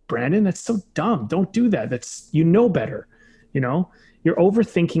 why, Brandon? That's so dumb. Don't do that. That's, better, You're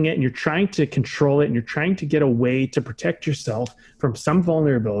overthinking it, and you're trying to control it, and you're trying to get a way to protect yourself from some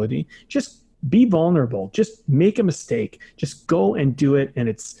vulnerability. Just be vulnerable. Just make a mistake. Just go and do it,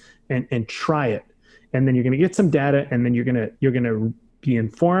 and try it. And then you're going to get some data, and then you're going to be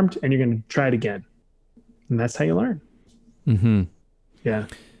informed, and you're going to try it again. And that's how you learn. Mm-hmm. Yeah.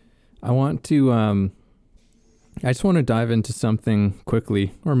 I just want to dive into something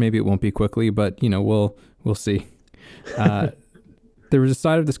quickly, or maybe it won't be quickly, but we'll see. There was a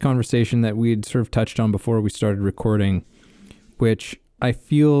side of this conversation that we'd sort of touched on before we started recording, which I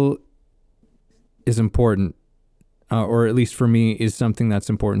feel is important, or at least for me is something that's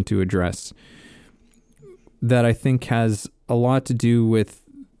important to address, that I think has a lot to do with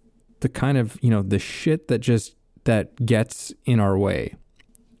the kind of, the shit that gets in our way,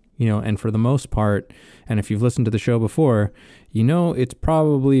 and for the most part, and if you've listened to the show before, it's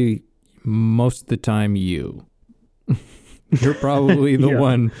probably most of the time you're probably the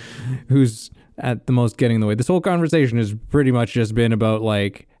one who's at the most getting in the way. This whole conversation has pretty much just been about,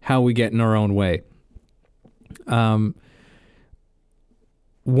 like, how we get in our own way. One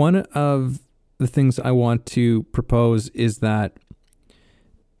of the things I want to propose is that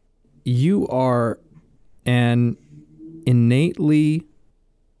you are an innately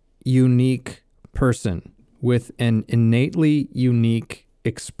unique person with an innately unique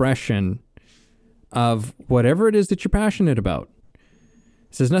expression of whatever it is that you're passionate about.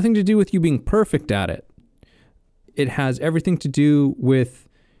 This has nothing to do with you being perfect at it. It has everything to do with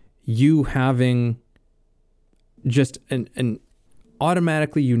you having just an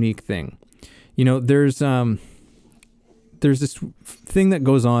automatically unique thing. There's this thing that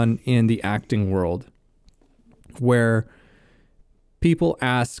goes on in the acting world where people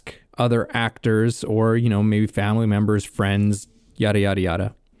ask other actors, or, maybe family members, friends, yada, yada,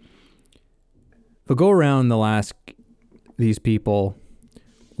 yada. They'll go around and they'll ask these people,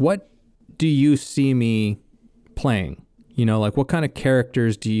 what do you see me playing? Like, what kind of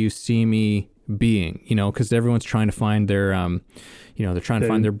characters do you see me being? Because everyone's trying to find their, they're trying to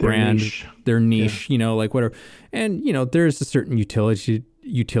find their brand, their niche, like whatever. And, there's a certain utility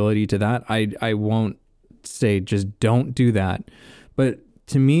utility to that. I won't say just don't do that. But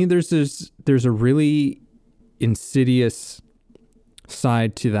to me, there's a really insidious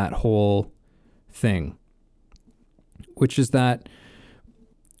side to that whole thing, which is that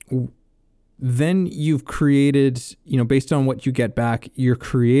then you've created, based on what you get back, you're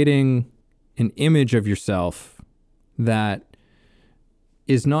creating an image of yourself that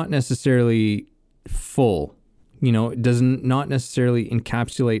is not necessarily full. It doesn't not necessarily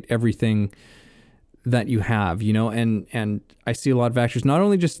encapsulate everything that you have, and I see a lot of actors, not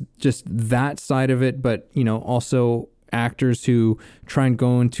only just that side of it, but, also actors who try and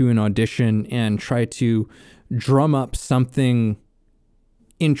go into an audition and try to drum up something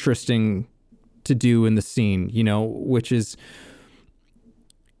interesting to do in the scene, which is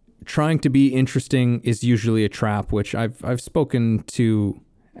trying to be interesting is usually a trap, which I've spoken to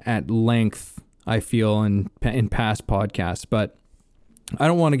at length, I feel, in past podcasts, but I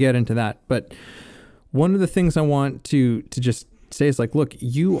don't want to get into that. But one of the things I want to just say is like, look,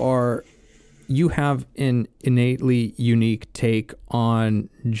 you have an innately unique take on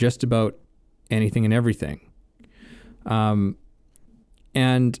just about anything and everything.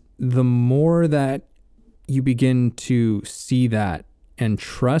 And the more that you begin to see that and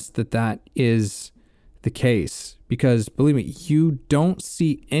trust that that is the case, because believe me, you don't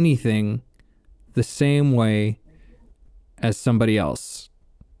see anything the same way as somebody else.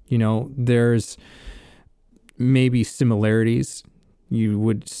 There's maybe similarities.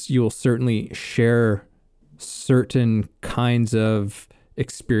 You'll certainly share certain kinds of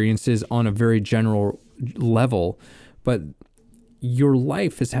experiences on a very general level, but your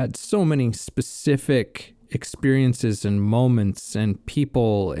life has had so many specific experiences and moments and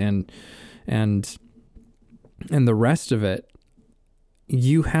people and the rest of it.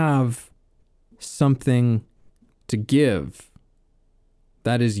 You have something to give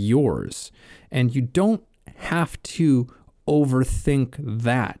that is yours, and you don't have to overthink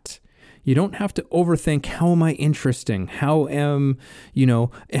that. You don't have to overthink, how am I interesting? How am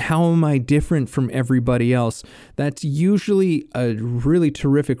I different from everybody else? That's usually a really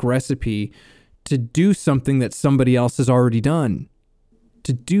terrific recipe to do something that somebody else has already done,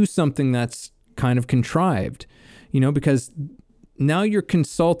 to do something that's kind of contrived, because now you're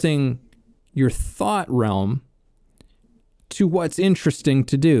consulting your thought realm to what's interesting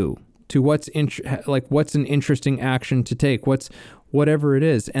to do, to what's an interesting action to take, whatever it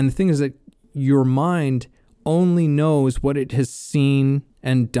is. And the thing is that your mind only knows what it has seen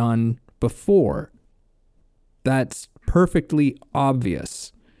and done before. That's perfectly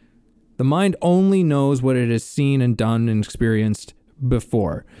obvious. The mind only knows what it has seen and done and experienced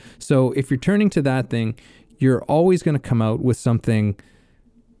before. So if you're turning to that thing, you're always going to come out with something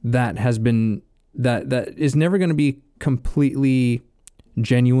that has been, that is never going to be completely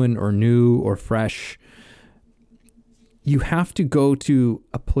genuine or new or fresh. You have to go to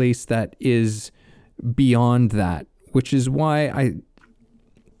a place that is beyond that, which is why I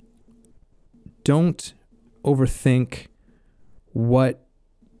don't overthink what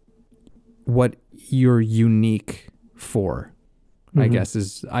you're unique for. I guess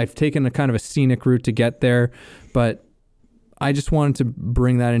is, I've taken a kind of a scenic route to get there, but I just wanted to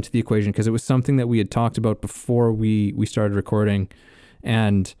bring that into the equation because it was something that we had talked about before we started recording,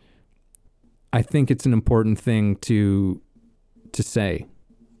 and I think it's an important thing to say.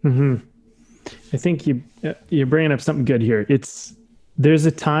 Mm-hmm. I think you're bringing up something good here. There's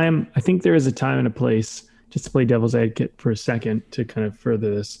a time and a place, just to play devil's advocate for a second to kind of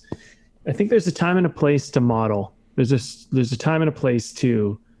further this. I think there's a time and a place to model. There's a time and a place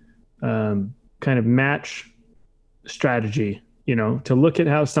to kind of match strategy, to look at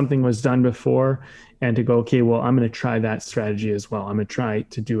how something was done before and to go, okay, well, I'm going to try that strategy as well. I'm going to try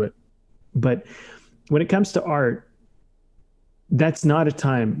to do it. But when it comes to art, that's not a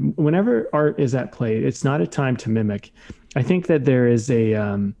time. Whenever art is at play, it's not a time to mimic. I think that there is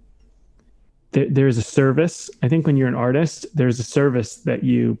there's a service. I think when you're an artist, there's a service that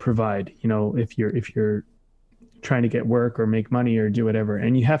you provide, if you're trying to get work or make money or do whatever,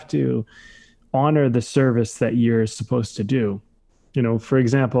 and you have to honor the service that you're supposed to do. For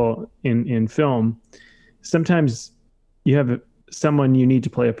example, in film, sometimes you have someone you need to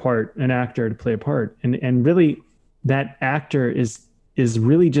play a part, an actor to play a part, and really that actor is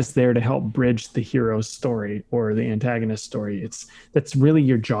really just there to help bridge the hero's story or the antagonist story. That's really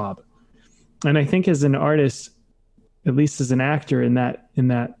your job. And I think as an artist, at least as an actor in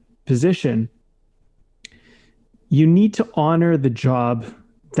that position, you need to honor the job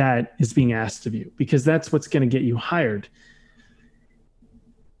that is being asked of you, because that's what's going to get you hired.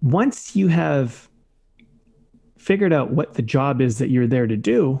 Once you have figured out what the job is that you're there to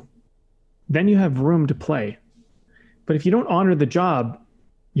do, then you have room to play. But if you don't honor the job,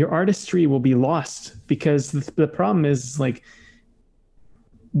 your artistry will be lost, because the problem is, like,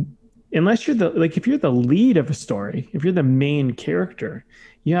 unless you're if you're the lead of a story, if you're the main character,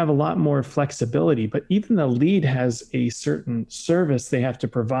 you have a lot more flexibility. But even the lead has a certain service they have to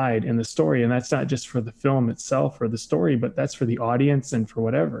provide in the story. And that's not just for the film itself or the story, but that's for the audience and for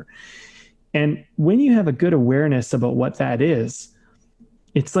whatever. And when you have a good awareness about what that is,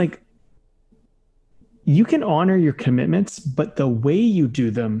 it's like you can honor your commitments, but the way you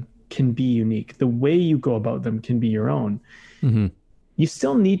do them can be unique. The way you go about them can be your own. Mm-hmm. You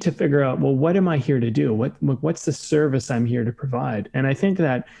still need to figure out, well, what am I here to do? What's the service I'm here to provide? And I think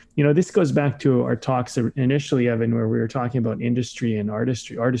that, this goes back to our talks initially, Evan, where we were talking about industry and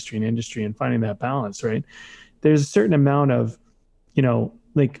artistry and industry, and finding that balance, right? There's a certain amount of,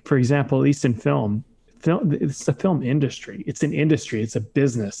 like, for example, at least in film, it's the film industry. It's an industry. It's a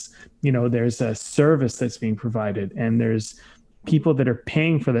business. There's a service that's being provided, and there's people that are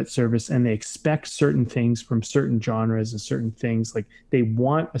paying for that service, and they expect certain things from certain genres and certain things. Like, they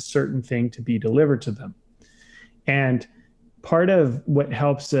want a certain thing to be delivered to them. And part of what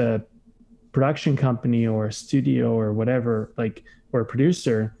helps a production company or a studio or whatever, or a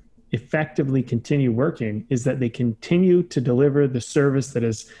producer, effectively continue working is that they continue to deliver the service that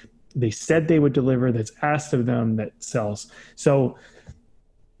is they said they would deliver, that's asked of them, that sells. So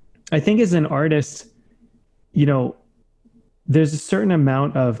I think as an artist, there's a certain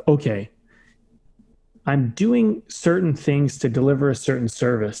amount of, okay, I'm doing certain things to deliver a certain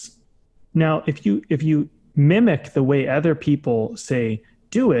service. Now, if you mimic the way other people say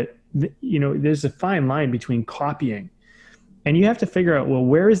do it, there's a fine line between copying, and you have to figure out, well,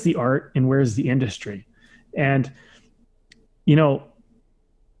 where is the art and where is the industry? And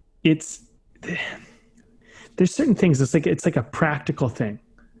there's certain things. It's like a practical thing.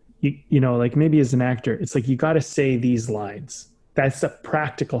 Like maybe as an actor, it's like, you got to say these lines. That's a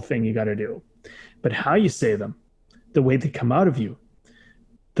practical thing you got to do. But how you say them, the way they come out of you,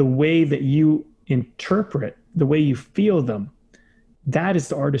 the way that you interpret, the way you feel them, that is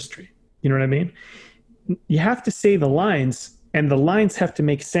the artistry. You know what I mean? You have to say the lines, and the lines have to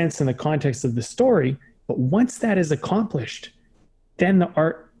make sense in the context of the story. But once that is accomplished, then the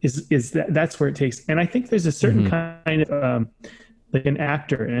art is that's where it takes. And I think there's a certain kind of like an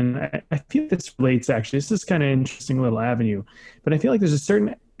actor, and I feel this relates, actually. This is kind of an interesting little avenue, but I feel like there's a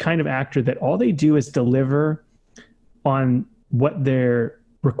certain kind of actor that all they do is deliver on what they're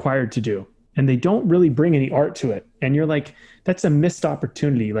required to do, and they don't really bring any art to it. And you're like, that's a missed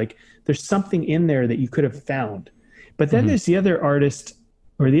opportunity. Like, there's something in there that you could have found. But then there's the other artist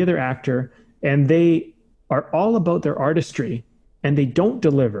or the other actor, and they are all about their artistry, and they don't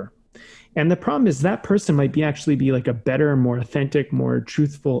deliver. And the problem is that person might actually be like a better, more authentic, more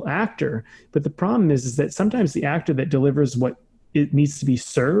truthful actor. But the problem is that sometimes the actor that delivers what it needs to be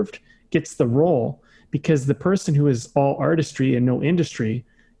served gets the role, because the person who is all artistry and no industry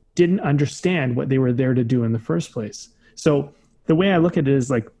didn't understand what they were there to do in the first place. So the way I look at it is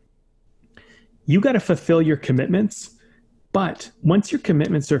like, you got to fulfill your commitments, but once your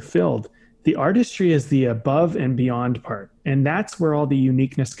commitments are filled, the artistry is the above and beyond part. And that's where all the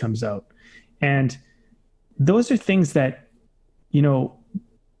uniqueness comes out. And those are things that,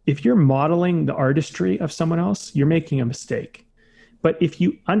 if you're modeling the artistry of someone else, you're making a mistake. But if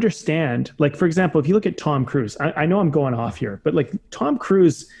you understand, like, for example, if you look at Tom Cruise, I know I'm going off here, but like, Tom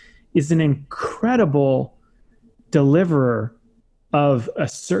Cruise is an incredible deliverer of a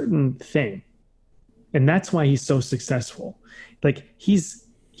certain thing. And that's why he's so successful. Like, he's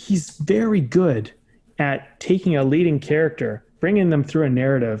very good at taking a leading character, bringing them through a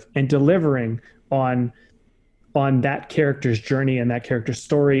narrative, and delivering on that character's journey and that character's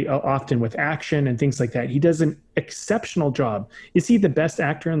story, often with action and things like that. He does an exceptional job. Is he the best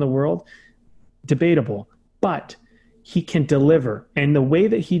actor in the world? Debatable, but he can deliver. And the way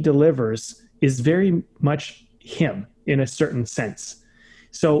that he delivers is very much him in a certain sense.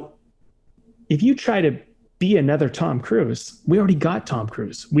 So if you try to be another Tom Cruise, we already got Tom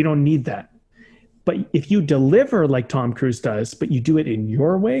Cruise. We don't need that. But if you deliver like Tom Cruise does, but you do it in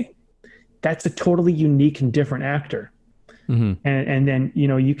your way, that's a totally unique and different actor. Mm-hmm. And then,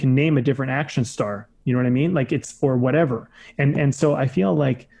 you can name a different action star, you know what I mean? Like, or whatever. And so I feel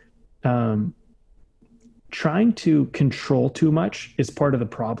like trying to control too much is part of the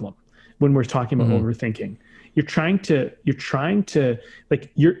problem when we're talking about overthinking. You're trying to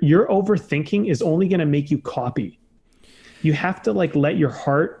like, your overthinking is only going to make you copy. You have to like let your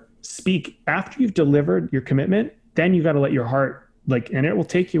heart speak after you've delivered your commitment. Then you got to let your heart and it will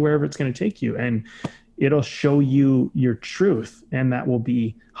take you wherever it's going to take you. And it'll show you your truth, and that will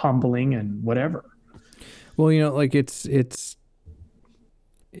be humbling and whatever. Well, like it's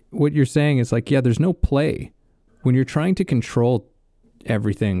what you're saying is like, yeah, there's no play when you're trying to control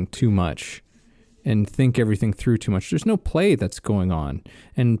everything too much and think everything through too much. There's no play that's going on,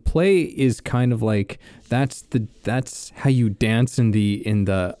 and play is kind of like that's how you dance in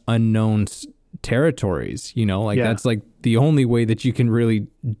the unknown territories. That's like the only way that you can really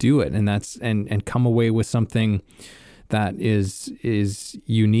do it, and that's and come away with something that is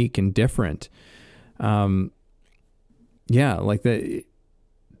unique and different. Like that.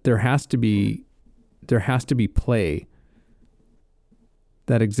 There has to be play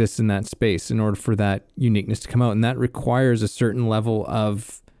that exists in that space in order for that uniqueness to come out. And that requires a certain level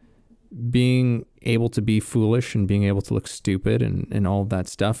of being able to be foolish and being able to look stupid and all of that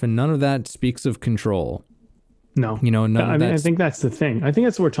stuff. And none of that speaks of control. No. I think that's the thing. I think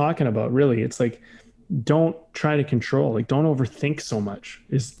that's what we're talking about, really. It's like, don't try to control. Like, don't overthink so much.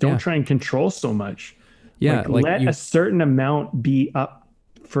 Don't try and control so much. Yeah. Let a certain amount be up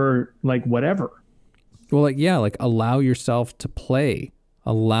for like whatever. Well, like allow yourself to play.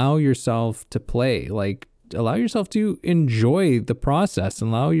 Allow yourself to play. Like, allow yourself to enjoy the process and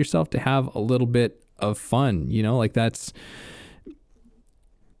allow yourself to have a little bit of fun. Like that's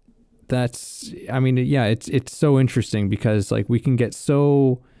I mean, yeah, it's so interesting because like we can get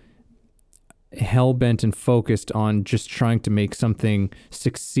so hell-bent and focused on just trying to make something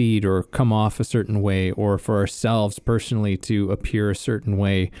succeed or come off a certain way, or for ourselves personally to appear a certain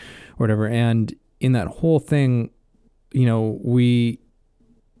way or whatever. And in that whole thing, we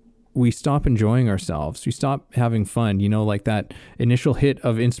stop enjoying ourselves. We stop having fun, like that initial hit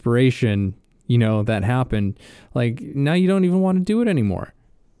of inspiration, that happened. Like now you don't even want to do it anymore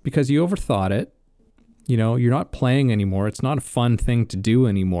because you overthought it. You're not playing anymore. It's not a fun thing to do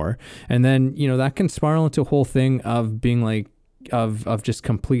anymore. And then, that can spiral into a whole thing of being like, of just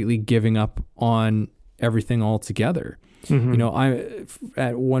completely giving up on everything altogether. Mm-hmm.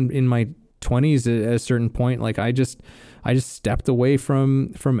 In my 20s at a certain point, like I just stepped away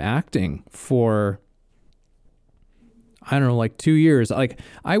from acting for, I don't know, like 2 years. Like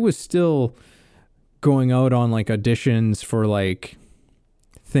I was still going out on like auditions for like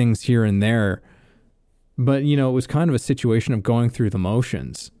things here and there. But, it was kind of a situation of going through the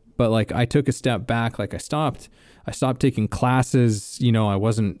motions. But like I took a step back, like I stopped taking classes. I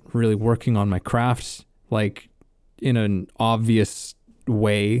wasn't really working on my craft like in an obvious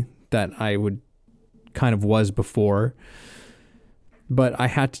way that I would kind of was before. But I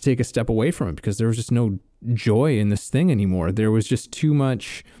had to take a step away from it because there was just no joy in this thing anymore. There was just too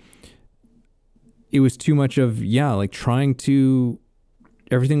much. It was too much of, like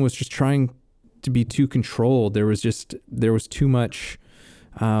everything was just trying to be too controlled. There was too much,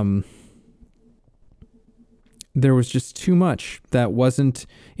 there was just too much that wasn't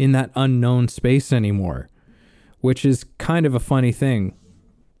in that unknown space anymore, which is kind of a funny thing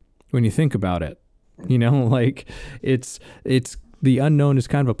when you think about it. Like it's the unknown is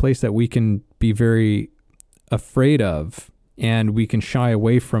kind of a place that we can be very afraid of and we can shy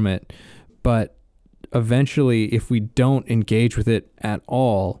away from it. But eventually, if we don't engage with it at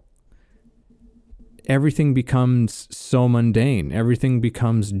all, everything becomes so mundane. Everything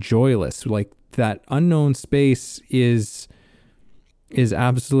becomes joyless. Like that unknown space is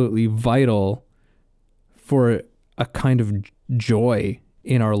absolutely vital for a kind of joy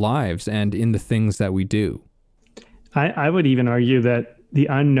in our lives and in the things that we do. I would even argue that the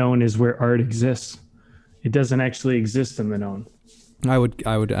unknown is where art exists. It doesn't actually exist in the known. I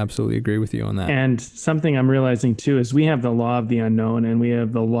would absolutely agree with you on that. And something I'm realizing too is we have the law of the unknown and we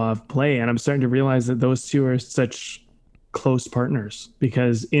have the law of play. And I'm starting to realize that those two are such close partners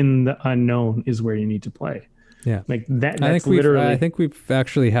because in the unknown is where you need to play. Yeah. Like that. I think we've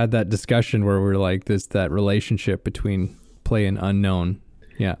actually had that discussion where we're like that relationship between play and unknown.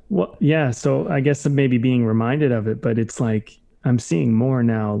 Yeah. Well, yeah. So I guess I'm maybe being reminded of it, but it's like, I'm seeing more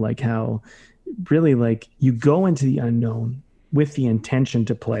now, like how really like you go into the unknown with the intention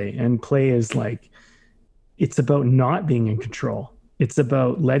to play, and play is like, it's about not being in control. It's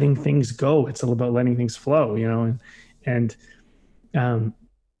about letting things go. It's all about letting things flow, and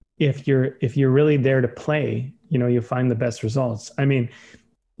if you're really there to play, you'll find the best results. I mean,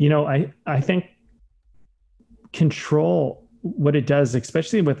 I think control, what it does,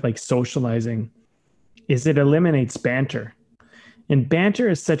 especially with like socializing, is it eliminates banter. And banter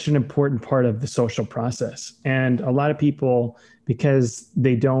is such an important part of the social process. And a lot of people, because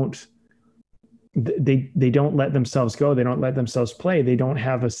they don't let themselves go, they don't let themselves play, they don't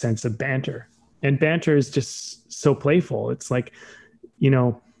have a sense of banter. And banter is just so playful. It's like,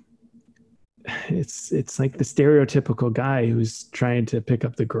 it's like the stereotypical guy who's trying to pick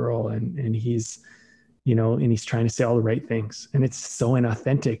up the girl, and he's, and he's trying to say all the right things, and it's so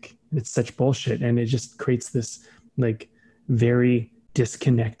inauthentic, and it's such bullshit, and it just creates this like very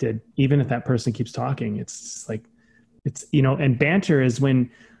disconnected, even if that person keeps talking, it's just like, it's, and banter is when,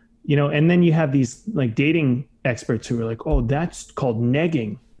 and then you have these like dating experts who are like, oh, that's called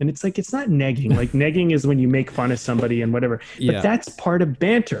negging. And it's like, it's not negging. Like negging is when you make fun of somebody and whatever, but that's part of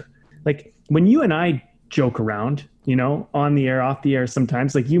banter. Like when you and I joke around, on the air, off the air,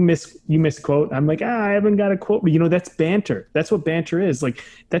 sometimes like you misquote. I'm like, I haven't got a quote, but that's banter. That's what banter is. Like,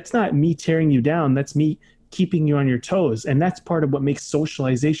 that's not me tearing you down. That's me keeping you on your toes. And that's part of what makes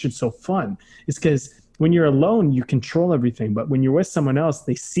socialization so fun, is because when you're alone, you control everything. But when you're with someone else,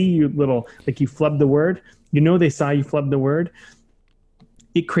 they see you like you flubbed the word, they saw you flub the word.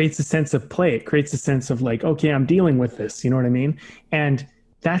 It creates a sense of play. It creates a sense of like, okay, I'm dealing with this. You know what I mean? And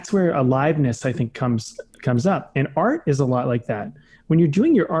that's where aliveness, I think, comes up. And art is a lot like that. When you're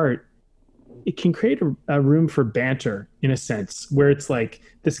doing your art, it can create a room for banter in a sense, where it's like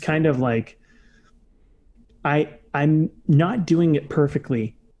this kind of like, I'm not doing it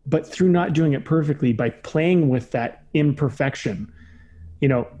perfectly, but through not doing it perfectly, by playing with that imperfection,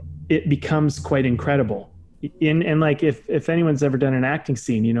 it becomes quite incredible. And like, if anyone's ever done an acting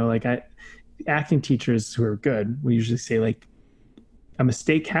scene, like acting teachers who are good, we usually say like, a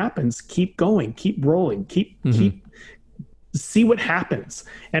mistake happens, keep going, keep rolling, keep see what happens.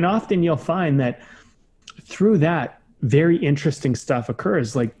 And often you'll find that through that, very interesting stuff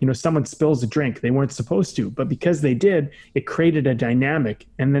occurs. Like, someone spills a drink they weren't supposed to, but because they did, it created a dynamic.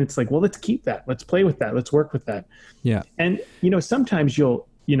 And then it's like, well, let's keep that. Let's play with that. Let's work with that. Yeah. And, sometimes you'll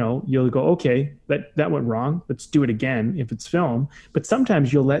go, okay, that went wrong. Let's do it again if it's film. But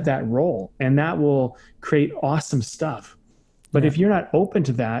sometimes you'll let that roll, and that will create awesome stuff. But if you're not open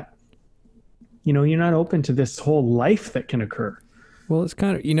to that, you're not open to this whole life that can occur. Well, it's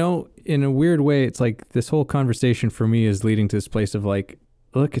kind of, in a weird way, it's like this whole conversation for me is leading to this place of like,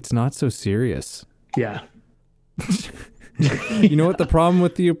 look, it's not so serious. Yeah. You know what the problem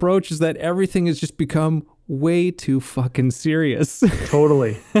with the approach is? That everything has just become way too fucking serious.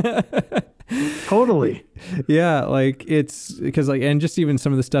 Totally. Totally. Yeah, like it's because like, and just even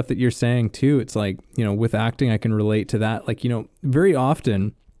some of the stuff that you're saying too, it's like, with acting, I can relate to that. Like, very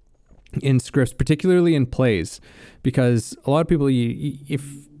often in scripts, particularly in plays, because a lot of people, if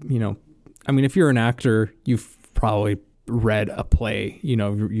you're an actor, you've probably read a play,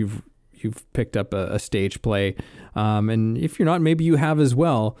 you've picked up a stage play. And if you're not, maybe you have as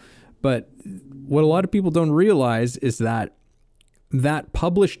well. But what a lot of people don't realize is that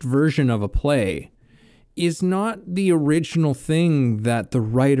published version of a play is not the original thing that the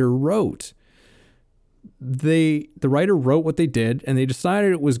writer wrote. The writer wrote what they did, and they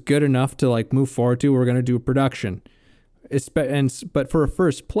decided it was good enough to like move forward to, we're going to do a production. But for a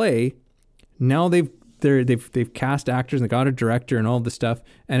first play, now they've cast actors and they got a director and all this stuff,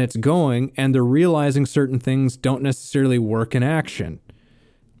 and it's going, and they're realizing certain things don't necessarily work in action.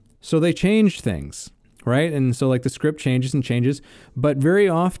 So they change things. Right. And so like the script changes, but very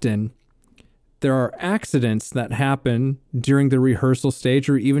often there are accidents that happen during the rehearsal stage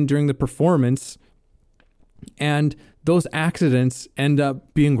or even during the performance. And those accidents end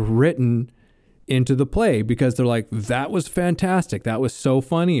up being written into the play because they're like, that was fantastic. That was so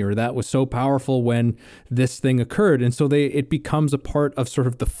funny, or that was so powerful when this thing occurred. And so it becomes a part of sort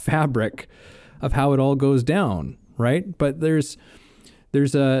of the fabric of how it all goes down. Right. But there's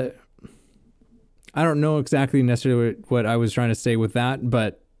I don't know exactly necessarily what I was trying to say with that,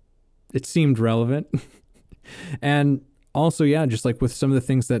 but it seemed relevant. And also, yeah, just like with some of the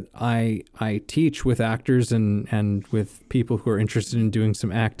things that I teach with actors and with people who are interested in doing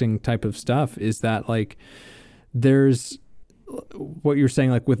some acting type of stuff, is that like there's what you're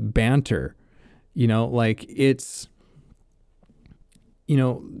saying, like with banter, like it's,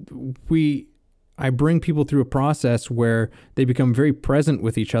 I bring people through a process where they become very present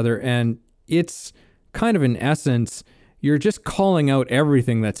with each other, and it's kind of in essence, you're just calling out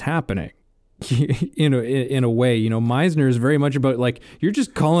everything that's happening. In a way, Meisner is very much about like, you're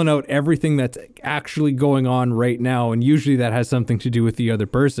just calling out everything that's actually going on right now. And usually that has something to do with the other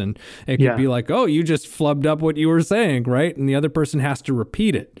person. It could be like, oh, you just flubbed up what you were saying, right? And the other person has to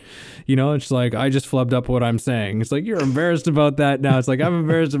repeat it. It's like, I just flubbed up what I'm saying. It's like, you're embarrassed about that now. It's like, I'm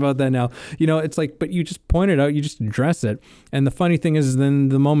embarrassed about that now. It's like, but you just point it out, you just address it. And the funny thing is then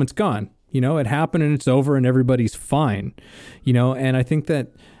the moment's gone. It happened and it's over and everybody's fine. And I think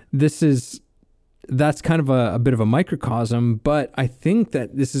that that's kind of a bit of a microcosm, but I think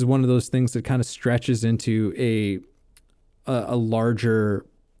that this is one of those things that kind of stretches into a larger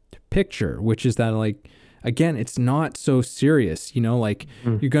picture, which is that like, again, it's not so serious, you know, like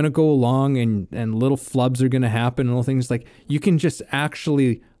you're going to go along and little flubs are going to happen and little things, like you can just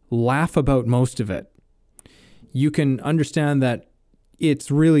actually laugh about most of it. You can understand that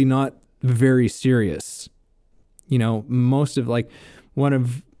it's really not very serious. You know, most of like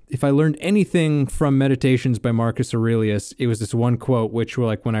if I learned anything from Meditations by Marcus Aurelius, it was this one quote, which were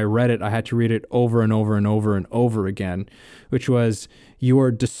like, when I read it, I had to read it over and over and over and over again, which was, "You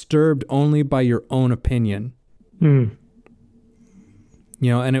are disturbed only by your own opinion." You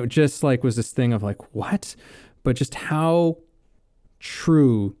know, and it just like was this thing of like, what? But just how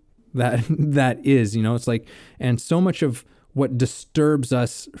true that is, you know, it's like, and so much of what disturbs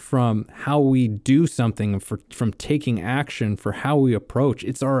us from how we do something, from taking action, for how we approach,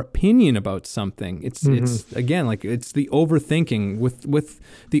 it's our opinion about something. It's again, like it's the overthinking. With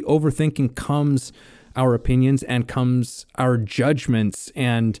the overthinking comes our opinions and comes our judgments,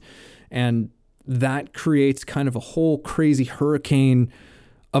 and that creates kind of a whole crazy hurricane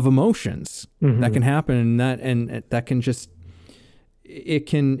of emotions that can happen, and that can just, it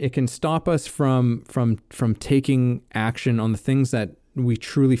can stop us from taking action on the things that we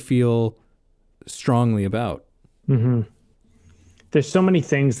truly feel strongly about. There's so many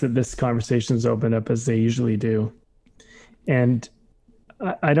things that this conversation's opened up, as they usually do, and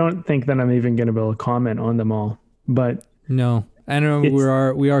I don't think that I'm even going to be able to comment on them all. But no, I know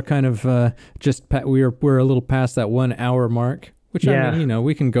we are kind of we're a little past that 1 hour mark. Which, I mean, you know,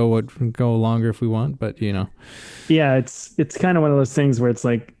 we can go longer if we want, but you know. Yeah, it's kind of one of those things where it's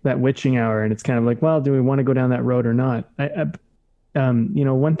like that witching hour, and it's kind of like, well, do we want to go down that road or not? You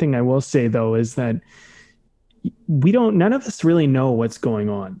know, one thing I will say though is that none of us really know what's going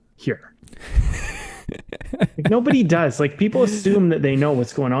on here. Like, nobody does. Like, people assume that they know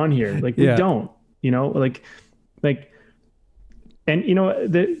what's going on here. Like, we don't. You know, like, and you know,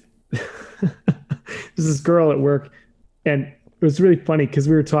 there's this girl at work, and it was really funny because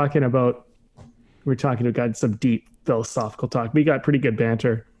we were talking to got some deep philosophical talk. We got pretty good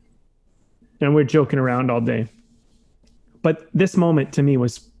banter, and we're joking around all day. But this moment to me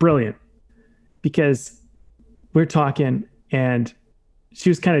was brilliant because we're talking, and she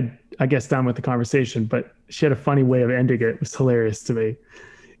was kind of, I guess, done with the conversation, but she had a funny way of ending it. It was hilarious to me.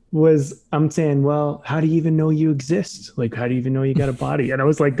 I'm saying, well, how do you even know you exist? Like, how do you even know you got a body? And I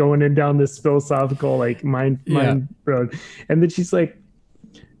was like going in down this philosophical, like mind road. And then she's like,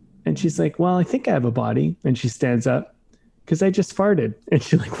 well, I think I have a body. And she stands up because I just farted. And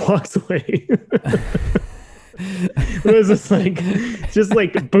she like walks away. It was just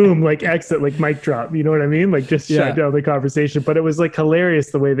like boom, like exit, like mic drop. You know what I mean? Like just shut down the conversation. But it was like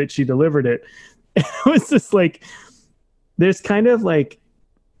hilarious the way that she delivered it. It was just like, there's kind of like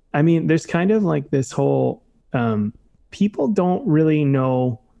this whole, people don't really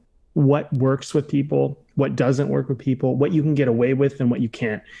know what works with people, what doesn't work with people, what you can get away with and what you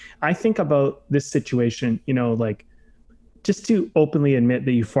can't. I think about this situation, you know, like, just to openly admit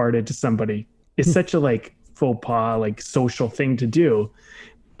that you farted to somebody is such a like faux pas, like social thing to do.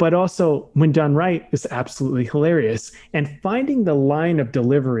 But also, when done right, is absolutely hilarious. And finding the line of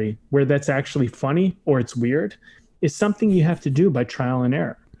delivery where that's actually funny or it's weird is something you have to do by trial and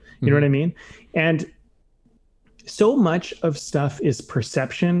error. You know what I mean? And so much of stuff is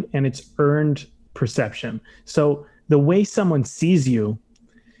perception, and it's earned perception. So the way someone sees you,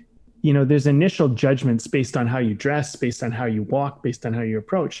 you know, there's initial judgments based on how you dress, based on how you walk, based on how you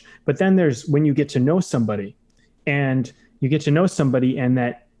approach. But then there's when you get to know somebody, and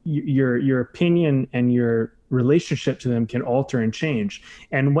that your opinion and your relationship to them can alter and change.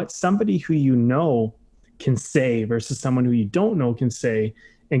 And what somebody who you know can say versus someone who you don't know can say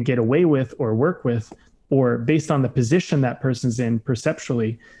and get away with or work with, or based on the position that person's in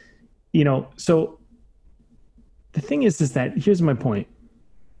perceptually, you know. So the thing is that here's my point.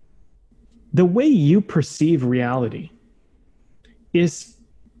 The way you perceive reality is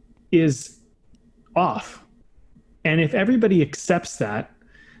off. And if everybody accepts that,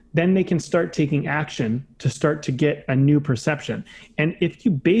 then they can start taking action to start to get a new perception. And if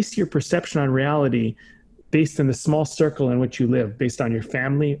you base your perception on reality based in the small circle in which you live, based on your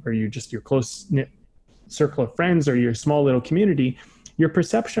family or your close-knit circle of friends or your small little community, your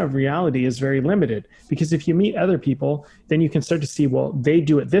perception of reality is very limited. Because if you meet other people, then you can start to see, well, they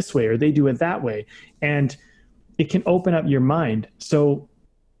do it this way or they do it that way. And it can open up your mind. So,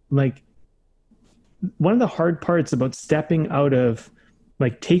 like, one of the hard parts about stepping out of,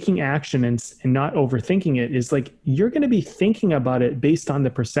 like, taking action and not overthinking it is, like, you're going to be thinking about it based on the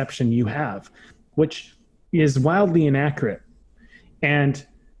perception you have, which is wildly inaccurate. And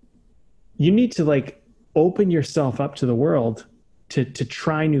you need to, like, open yourself up to the world to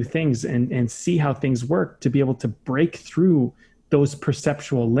try new things and see how things work, to be able to break through those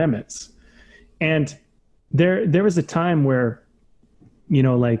perceptual limits. And there was a time where, you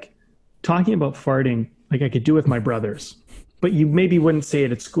know, like talking about farting, like I could do with my brothers, but you maybe wouldn't say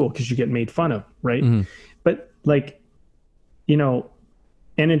it at school because you get made fun of, right? Mm-hmm. But like, you know,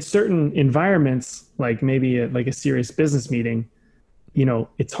 and in certain environments, like maybe like a serious business meeting, you know,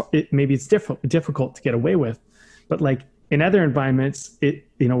 maybe it's difficult to get away with, but like in other environments, you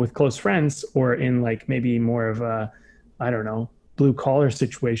know, with close friends or in like maybe more of a, I don't know, blue collar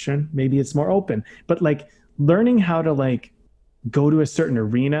situation, maybe it's more open. But like learning how to like go to a certain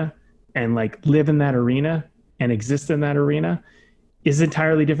arena and like live in that arena and exist in that arena is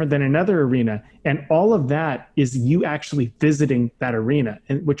entirely different than another arena. And all of that is you actually visiting that arena,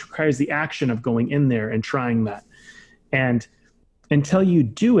 and which requires the action of going in there and trying that. And until you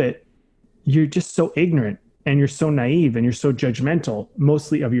do it, you're just so ignorant and you're so naive and you're so judgmental,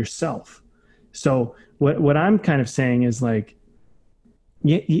 mostly of yourself. So what I'm kind of saying is like,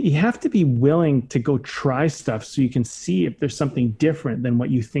 you have to be willing to go try stuff so you can see if there's something different than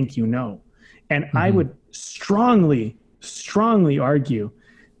what you think you know. And I would strongly argue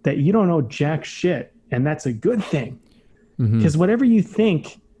that you don't know jack shit, and that's a good thing. Because whatever you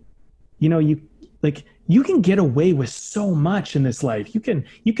think, you know, you can get away with so much in this life. You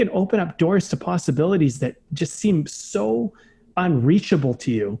can open up doors to possibilities that just seem so unreachable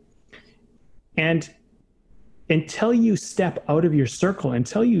to you. And until you step out of your circle,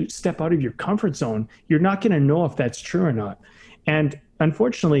 until you step out of your comfort zone, you're not going to know if that's true or not. And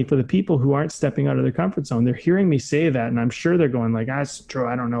unfortunately, for the people who aren't stepping out of their comfort zone, they're hearing me say that, and I'm sure they're going like, that's true,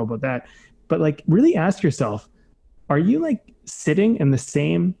 I don't know about that. But like, really ask yourself, are you like sitting in the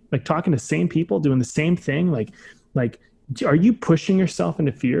same, like talking to the same people, doing the same thing? Like, are you pushing yourself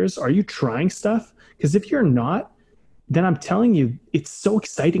into fears? Are you trying stuff? Because if you're not, then I'm telling you, it's so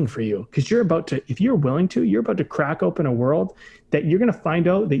exciting for you, because if you're willing to, you're about to crack open a world that you're going to find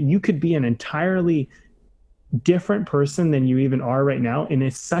out that you could be an entirely different person than you even are right now. And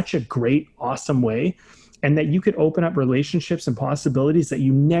it's such a great, awesome way. And that you could open up relationships and possibilities that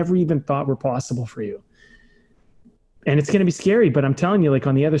you never even thought were possible for you. And it's going to be scary, but I'm telling you, like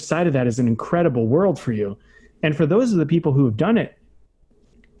on the other side of that is an incredible world for you. And for those of the people who have done it,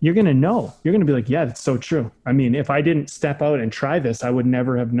 you're going to know. You're going to be like, yeah, that's so true. I mean, if I didn't step out and try this, I would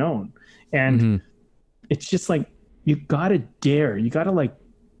never have known. And it's just like, you got to dare. You got to like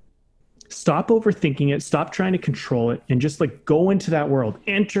stop overthinking it, stop trying to control it, and just like go into that world,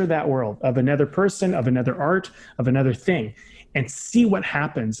 enter that world of another person, of another art, of another thing, and see what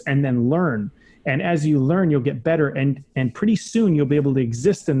happens, and then learn. And as you learn, you'll get better. And pretty soon you'll be able to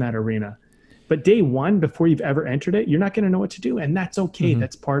exist in that arena. But day one, before you've ever entered it, you're not going to know what to do. And that's okay.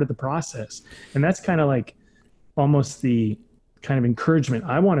 That's part of the process. And that's kind of like almost the kind of encouragement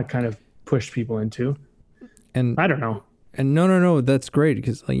I want to kind of push people into. And I don't know. And no, that's great.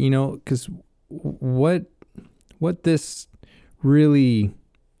 Because, like, you know, because what this really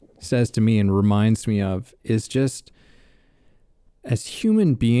says to me and reminds me of is just, as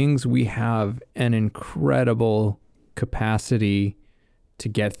human beings, we have an incredible capacity to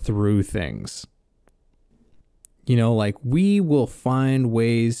get through things. You know, like we will find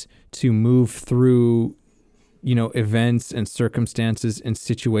ways to move through, you know, events and circumstances and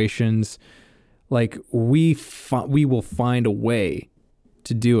situations. Like we will find a way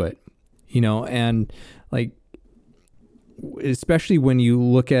to do it, you know, and like, especially when you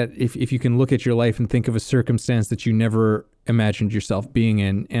look at, if you can look at your life and think of a circumstance that you never imagined yourself being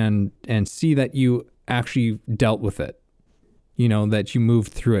in, and see that you actually dealt with it, you know, that you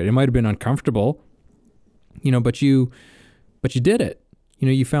moved through it. It might have been uncomfortable, you know, but you did it, you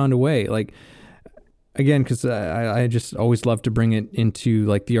know, you found a way. Like, again, because I just always love to bring it into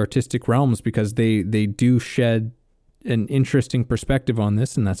like the artistic realms, because they do shed an interesting perspective on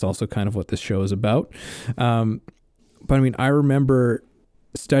this. And that's also kind of what this show is about. But I mean, I remember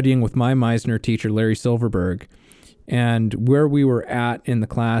studying with my Meisner teacher, Larry Silverberg, and where we were at in the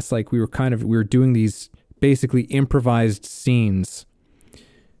class, like we were doing these basically improvised scenes,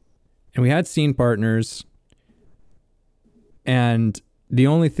 and we had scene partners, and the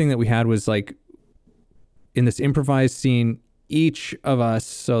only thing that we had was like, in this improvised scene, each of us,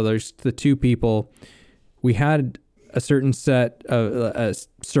 so there's the two people, we had a certain set of a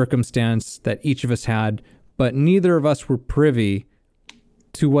circumstance that each of us had, but neither of us were privy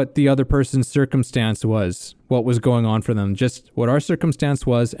to what the other person's circumstance was, what was going on for them, just what our circumstance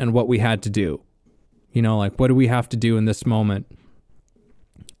was and what we had to do. You know, like, what do we have to do in this moment?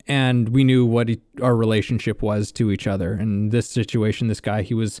 And we knew what our relationship was to each other. In this situation, this guy,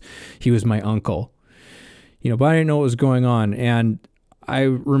 he was my uncle. but I didn't know what was going on. And I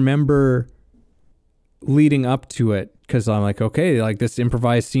remember leading up to it, because I'm like, okay, like this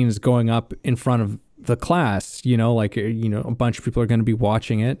improvised scene is going up in front of the class, a bunch of people are going to be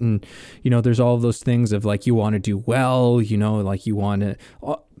watching it. And, there's all of those things of like, you want to do well, like you want to,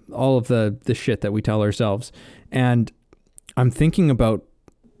 all of the shit that we tell ourselves. And I'm thinking about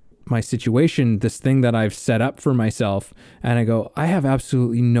my situation, this thing that I've set up for myself. And I go, I have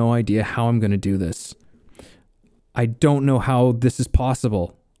absolutely no idea how I'm going to do this. I don't know how this is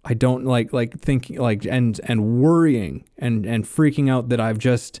possible. I don't like thinking like, and worrying and freaking out that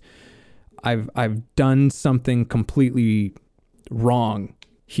I've done something completely wrong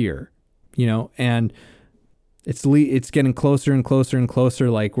here, and it's getting closer and closer and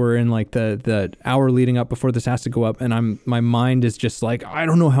closer. Like we're in like the hour leading up before this has to go up. And my mind is just like, I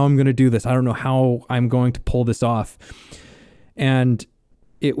don't know how I'm going to do this. I don't know how I'm going to pull this off. And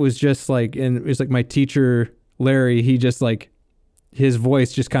it was just like, and it was like my teacher, Larry, he just like, his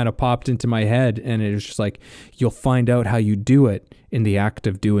voice just kind of popped into my head, and it was just like, you'll find out how you do it in the act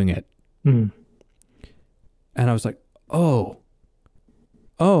of doing it. Mm. And I was like, oh,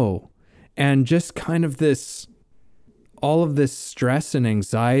 and just kind of all of this stress and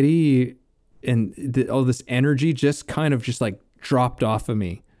anxiety and all this energy just kind of just like dropped off of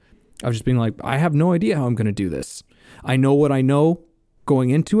me. I was just being like, I have no idea how I'm going to do this. I know what I know going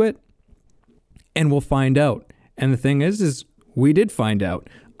into it, and we'll find out. And the thing is we did find out.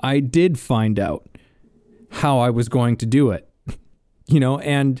 I did find out how I was going to do it,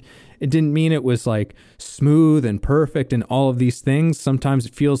 and it didn't mean it was like smooth and perfect and all of these things. Sometimes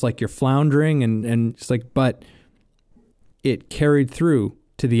it feels like you're floundering and it's like, but it carried through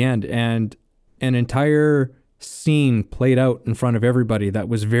to the end, and an entire scene played out in front of everybody that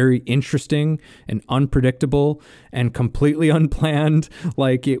was very interesting and unpredictable and completely unplanned.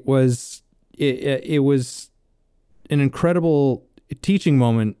 Like it was an incredible teaching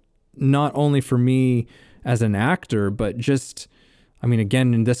moment, not only for me as an actor, but just,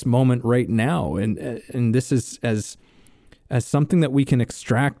 again, in this moment right now. And this is as something that we can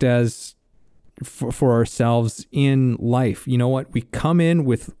extract as for ourselves in life. You know what? We come in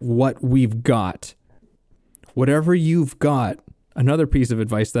with what we've got. Whatever you've got. Another piece of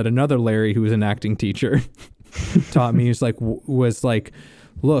advice that another Larry, who was an acting teacher, taught me was like,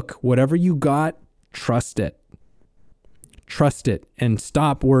 look, whatever you got, trust it. Trust it and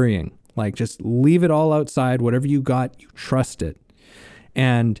stop worrying. Like just leave it all outside. Whatever you got, you trust it.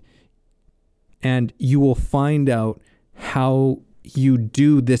 And you will find out how you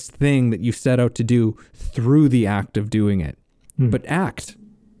do this thing that you set out to do through the act of doing it. But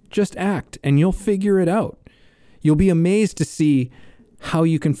just act, and you'll figure it out. You'll be amazed to see how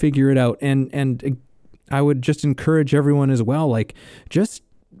you can figure it out. And I would just encourage everyone as well, like just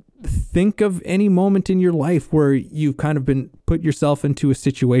think of any moment in your life where you've kind of been put yourself into a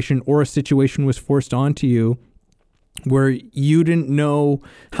situation, or a situation was forced onto you where you didn't know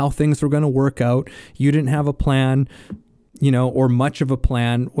how things were going to work out. You didn't have a plan, or much of a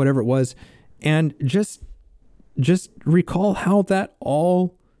plan, whatever it was. And just recall how that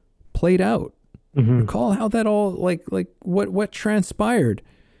all played out. Mm-hmm. Recall how that all like what transpired.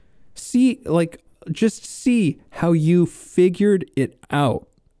 Just see how you figured it out.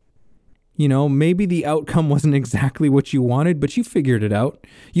 Maybe the outcome wasn't exactly what you wanted, but you figured it out.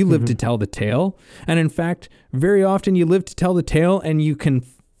 You lived to tell the tale. And in fact, very often you live to tell the tale and you can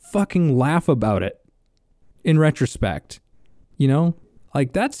fucking laugh about it in retrospect.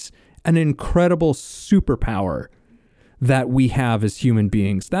 That's an incredible superpower that we have as human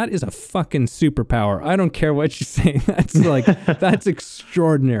beings. That is a fucking superpower. I don't care what you say. That's that's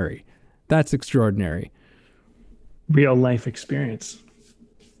extraordinary. That's extraordinary. Real life experience.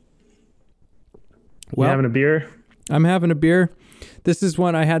 Well, you having a beer? I'm having a beer. This is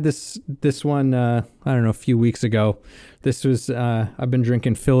one I had this one I don't know, a few weeks ago. This was I've been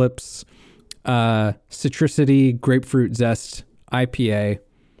drinking Phillips Citricity Grapefruit Zest IPA.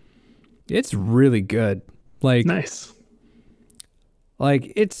 It's really good. Nice.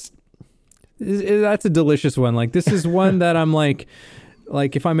 That's a delicious one. This is one that I'm like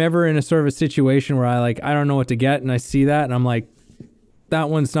if I'm ever in a sort of a situation where I don't know what to get, and I see that and I'm like, that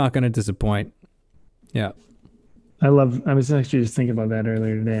one's not going to disappoint. Yeah. I was actually just thinking about that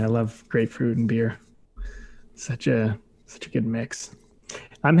earlier today. I love grapefruit and beer. Such a good mix.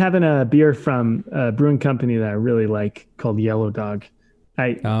 I'm having a beer from a brewing company that I really like called Yellow Dog.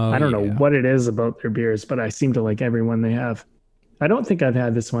 I don't know what it is about their beers, but I seem to like every one they have. I don't think I've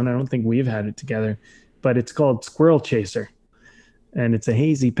had this one. I don't think we've had it together, but it's called Squirrel Chaser, and it's a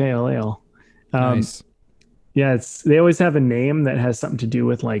hazy pale ale. Nice. Yeah, they always have a name that has something to do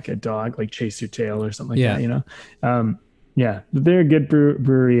with like a dog, like Chase Your Tail or something like Yeah. that, you know? Yeah, they're a good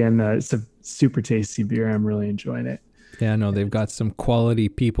brewery, and it's a super tasty beer. I'm really enjoying it. Yeah, no, they've got some quality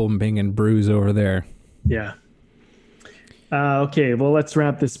people banging brews over there. Yeah. Okay, well, let's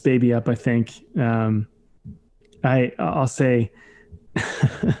wrap this baby up, I think. I'll say,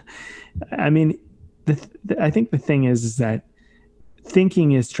 I mean, I think the thing is that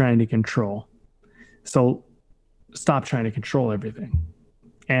thinking is trying to control. So stop trying to control everything.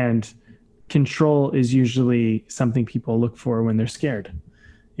 And control is usually something people look for when they're scared,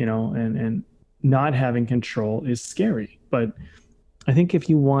 and not having control is scary. But I think if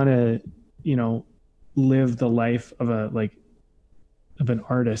you want to, live the life of an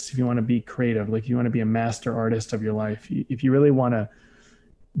artist, if you want to be creative, like you want to be a master artist of your life, if you really want to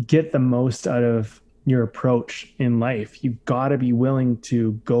get the most out of your approach in life, you've got to be willing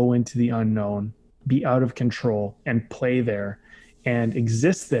to go into the unknown, be out of control, and play there and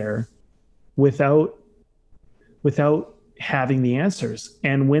exist there without having the answers.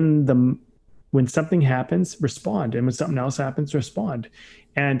 And when something happens, respond. And when something else happens, respond.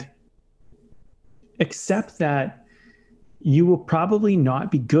 And accept that you will probably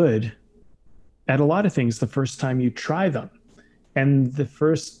not be good at a lot of things the first time you try them. And the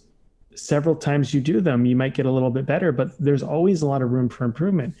first several times you do them, you might get a little bit better, but there's always a lot of room for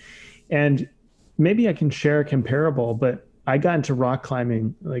improvement. And maybe I can share a comparable, but I got into rock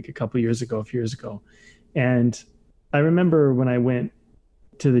climbing like a few years ago. And I remember when I went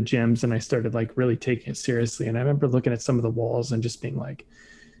to the gyms and I started like really taking it seriously. And I remember looking at some of the walls and just being like,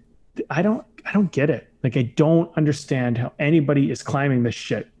 I don't get it. Like, I don't understand how anybody is climbing this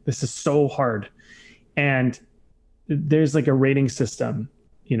shit. This is so hard. And there's like a rating system,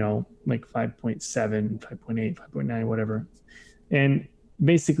 like 5.7, 5.8, 5.9, whatever. And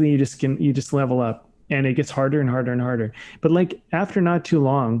basically you just level up, and it gets harder and harder and harder. But like after not too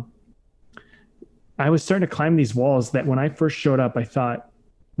long, I was starting to climb these walls that when I first showed up, I thought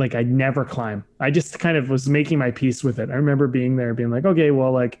like I'd never climb. I just kind of was making my peace with it. I remember being there being like, okay,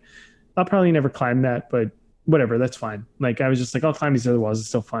 well, like I'll probably never climb that, but whatever, that's fine. Like I was just like, I'll climb these other walls. It's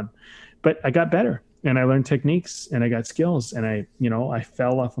still fun. But I got better, and I learned techniques, and I got skills, and I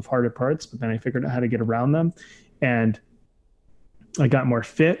fell off of harder parts, but then I figured out how to get around them, and I got more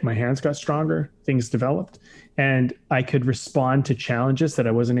fit. My hands got stronger. Things developed, and I could respond to challenges that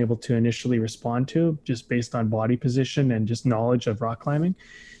I wasn't able to initially respond to just based on body position and just knowledge of rock climbing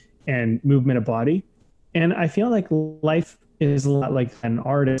and movement of body. And I feel like life is a lot like an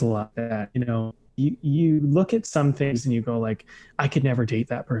art is a lot that, you look at some things and you go like, I could never date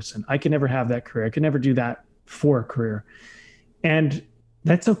that person. I could never have that career. I could never do that for a career. And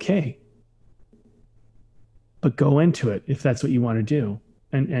that's okay. But go into it if that's what you want to do.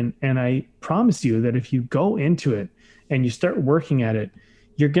 And I promise you that if you go into it and you start working at it,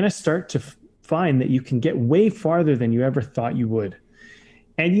 you're going to start to find that you can get way farther than you ever thought you would.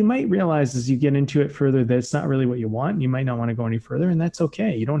 And you might realize as you get into it further that it's not really what you want. You might not want to go any further, and that's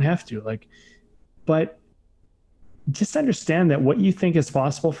okay. You don't have to. But just understand that what you think is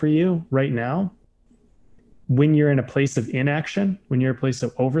possible for you right now, when you're in a place of inaction, when you're in a place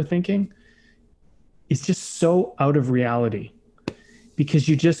of overthinking, is just so out of reality because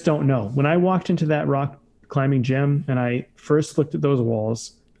you just don't know. When I walked into that rock climbing gym and I first looked at those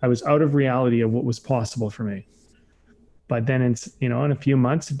walls, I was out of reality of what was possible for me. But then in a few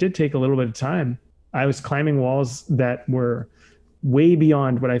months, it did take a little bit of time. I was climbing walls that were way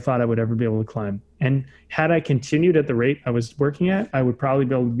beyond what I thought I would ever be able to climb. And had I continued at the rate I was working at, I would probably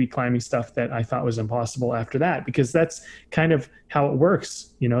be able to be climbing stuff that I thought was impossible after that, because that's kind of how it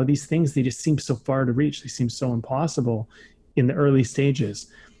works. These things, they just seem so far to reach. They seem so impossible in the early stages.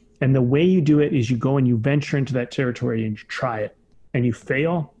 And the way you do it is you go and you venture into that territory and you try it, and you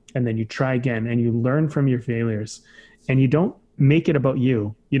fail, and then you try again, and you learn from your failures. And you don't make it about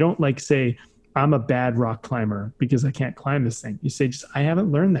you. You don't say, I'm a bad rock climber because I can't climb this thing. You say, I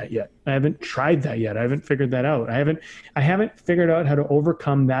haven't learned that yet. I haven't tried that yet. I haven't figured that out. I haven't figured out how to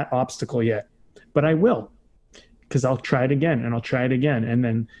overcome that obstacle yet, but I will, because I'll try it again and I'll try it again. And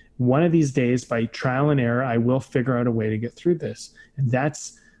then one of these days, by trial and error, I will figure out a way to get through this. And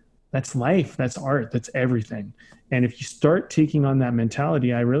that's life. That's art. That's everything. And if you start taking on that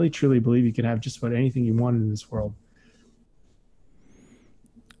mentality, I really, truly believe you could have just about anything you want in this world.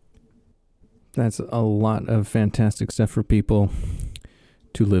 That's a lot of fantastic stuff for people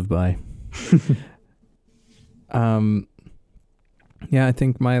to live by. Yeah, I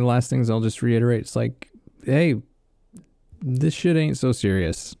think my last things I'll just reiterate. It's like, hey, this shit ain't so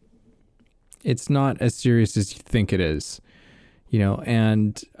serious. It's not as serious as you think it is,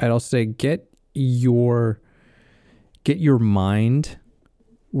 and I'd also say get your get your mind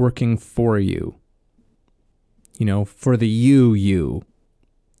working for you. For the you.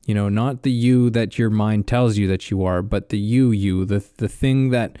 Not the you that your mind tells you that you are, but the you, the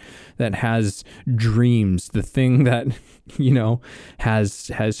thing that has dreams, the thing that,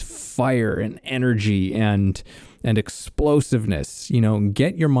 has fire and energy and explosiveness.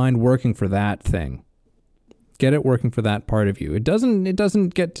 Get your mind working for that thing. Get it working for that part of you. It doesn't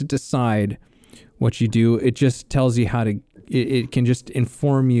get to decide what you do. It just tells you how to, it can just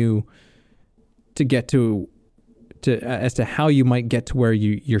inform you to get to as to how you might get to where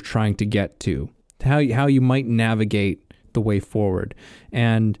you're trying to get to, how you might navigate the way forward.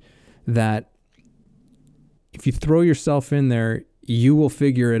 And that if you throw yourself in there, you will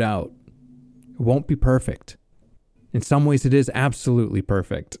figure it out. It won't be perfect. In some ways it is absolutely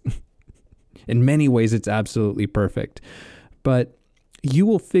perfect. In many ways it's absolutely perfect. But you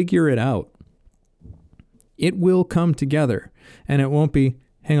will figure it out. It will come together. And it won't be,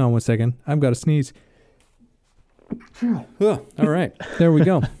 hang on one second, I've got to sneeze. All right, there we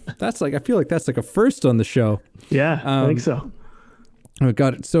go. I feel like that's like a first on the show. Yeah, I think so. I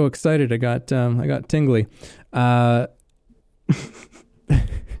got so excited. I got tingly.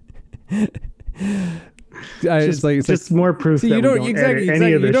 Just more proof that you don't we don't edit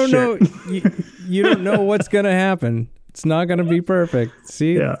any of this shit. You don't know what's gonna happen. It's not gonna be perfect.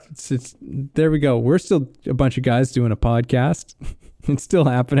 See, yeah. It's there we go. We're still a bunch of guys doing a podcast. It's still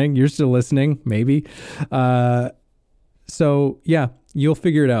happening. You're still listening, maybe. So yeah, you'll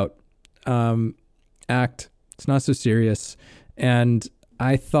figure it out. Act. It's not so serious. And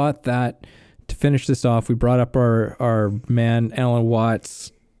I thought that to finish this off, we brought up our man, Alan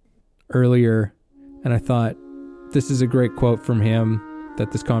Watts, earlier. And I thought this is a great quote from him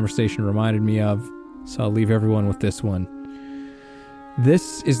that this conversation reminded me of. So I'll leave everyone with this one.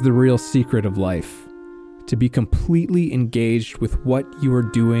 This is the real secret of life. To be completely engaged with what you are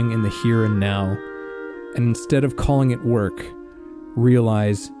doing in the here and now, and instead of calling it work,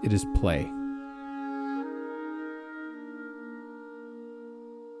 realize it is play.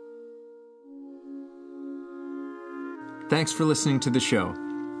 Thanks for listening to the show.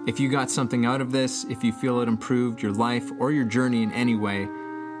 If you got something out of this, if you feel it improved your life or your journey in any way,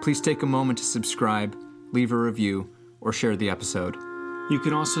 please take a moment to subscribe, leave a review, or share the episode. You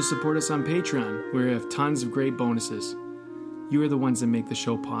can also support us on Patreon, where we have tons of great bonuses. You are the ones that make the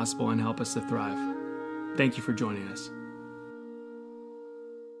show possible and help us to thrive. Thank you for joining us.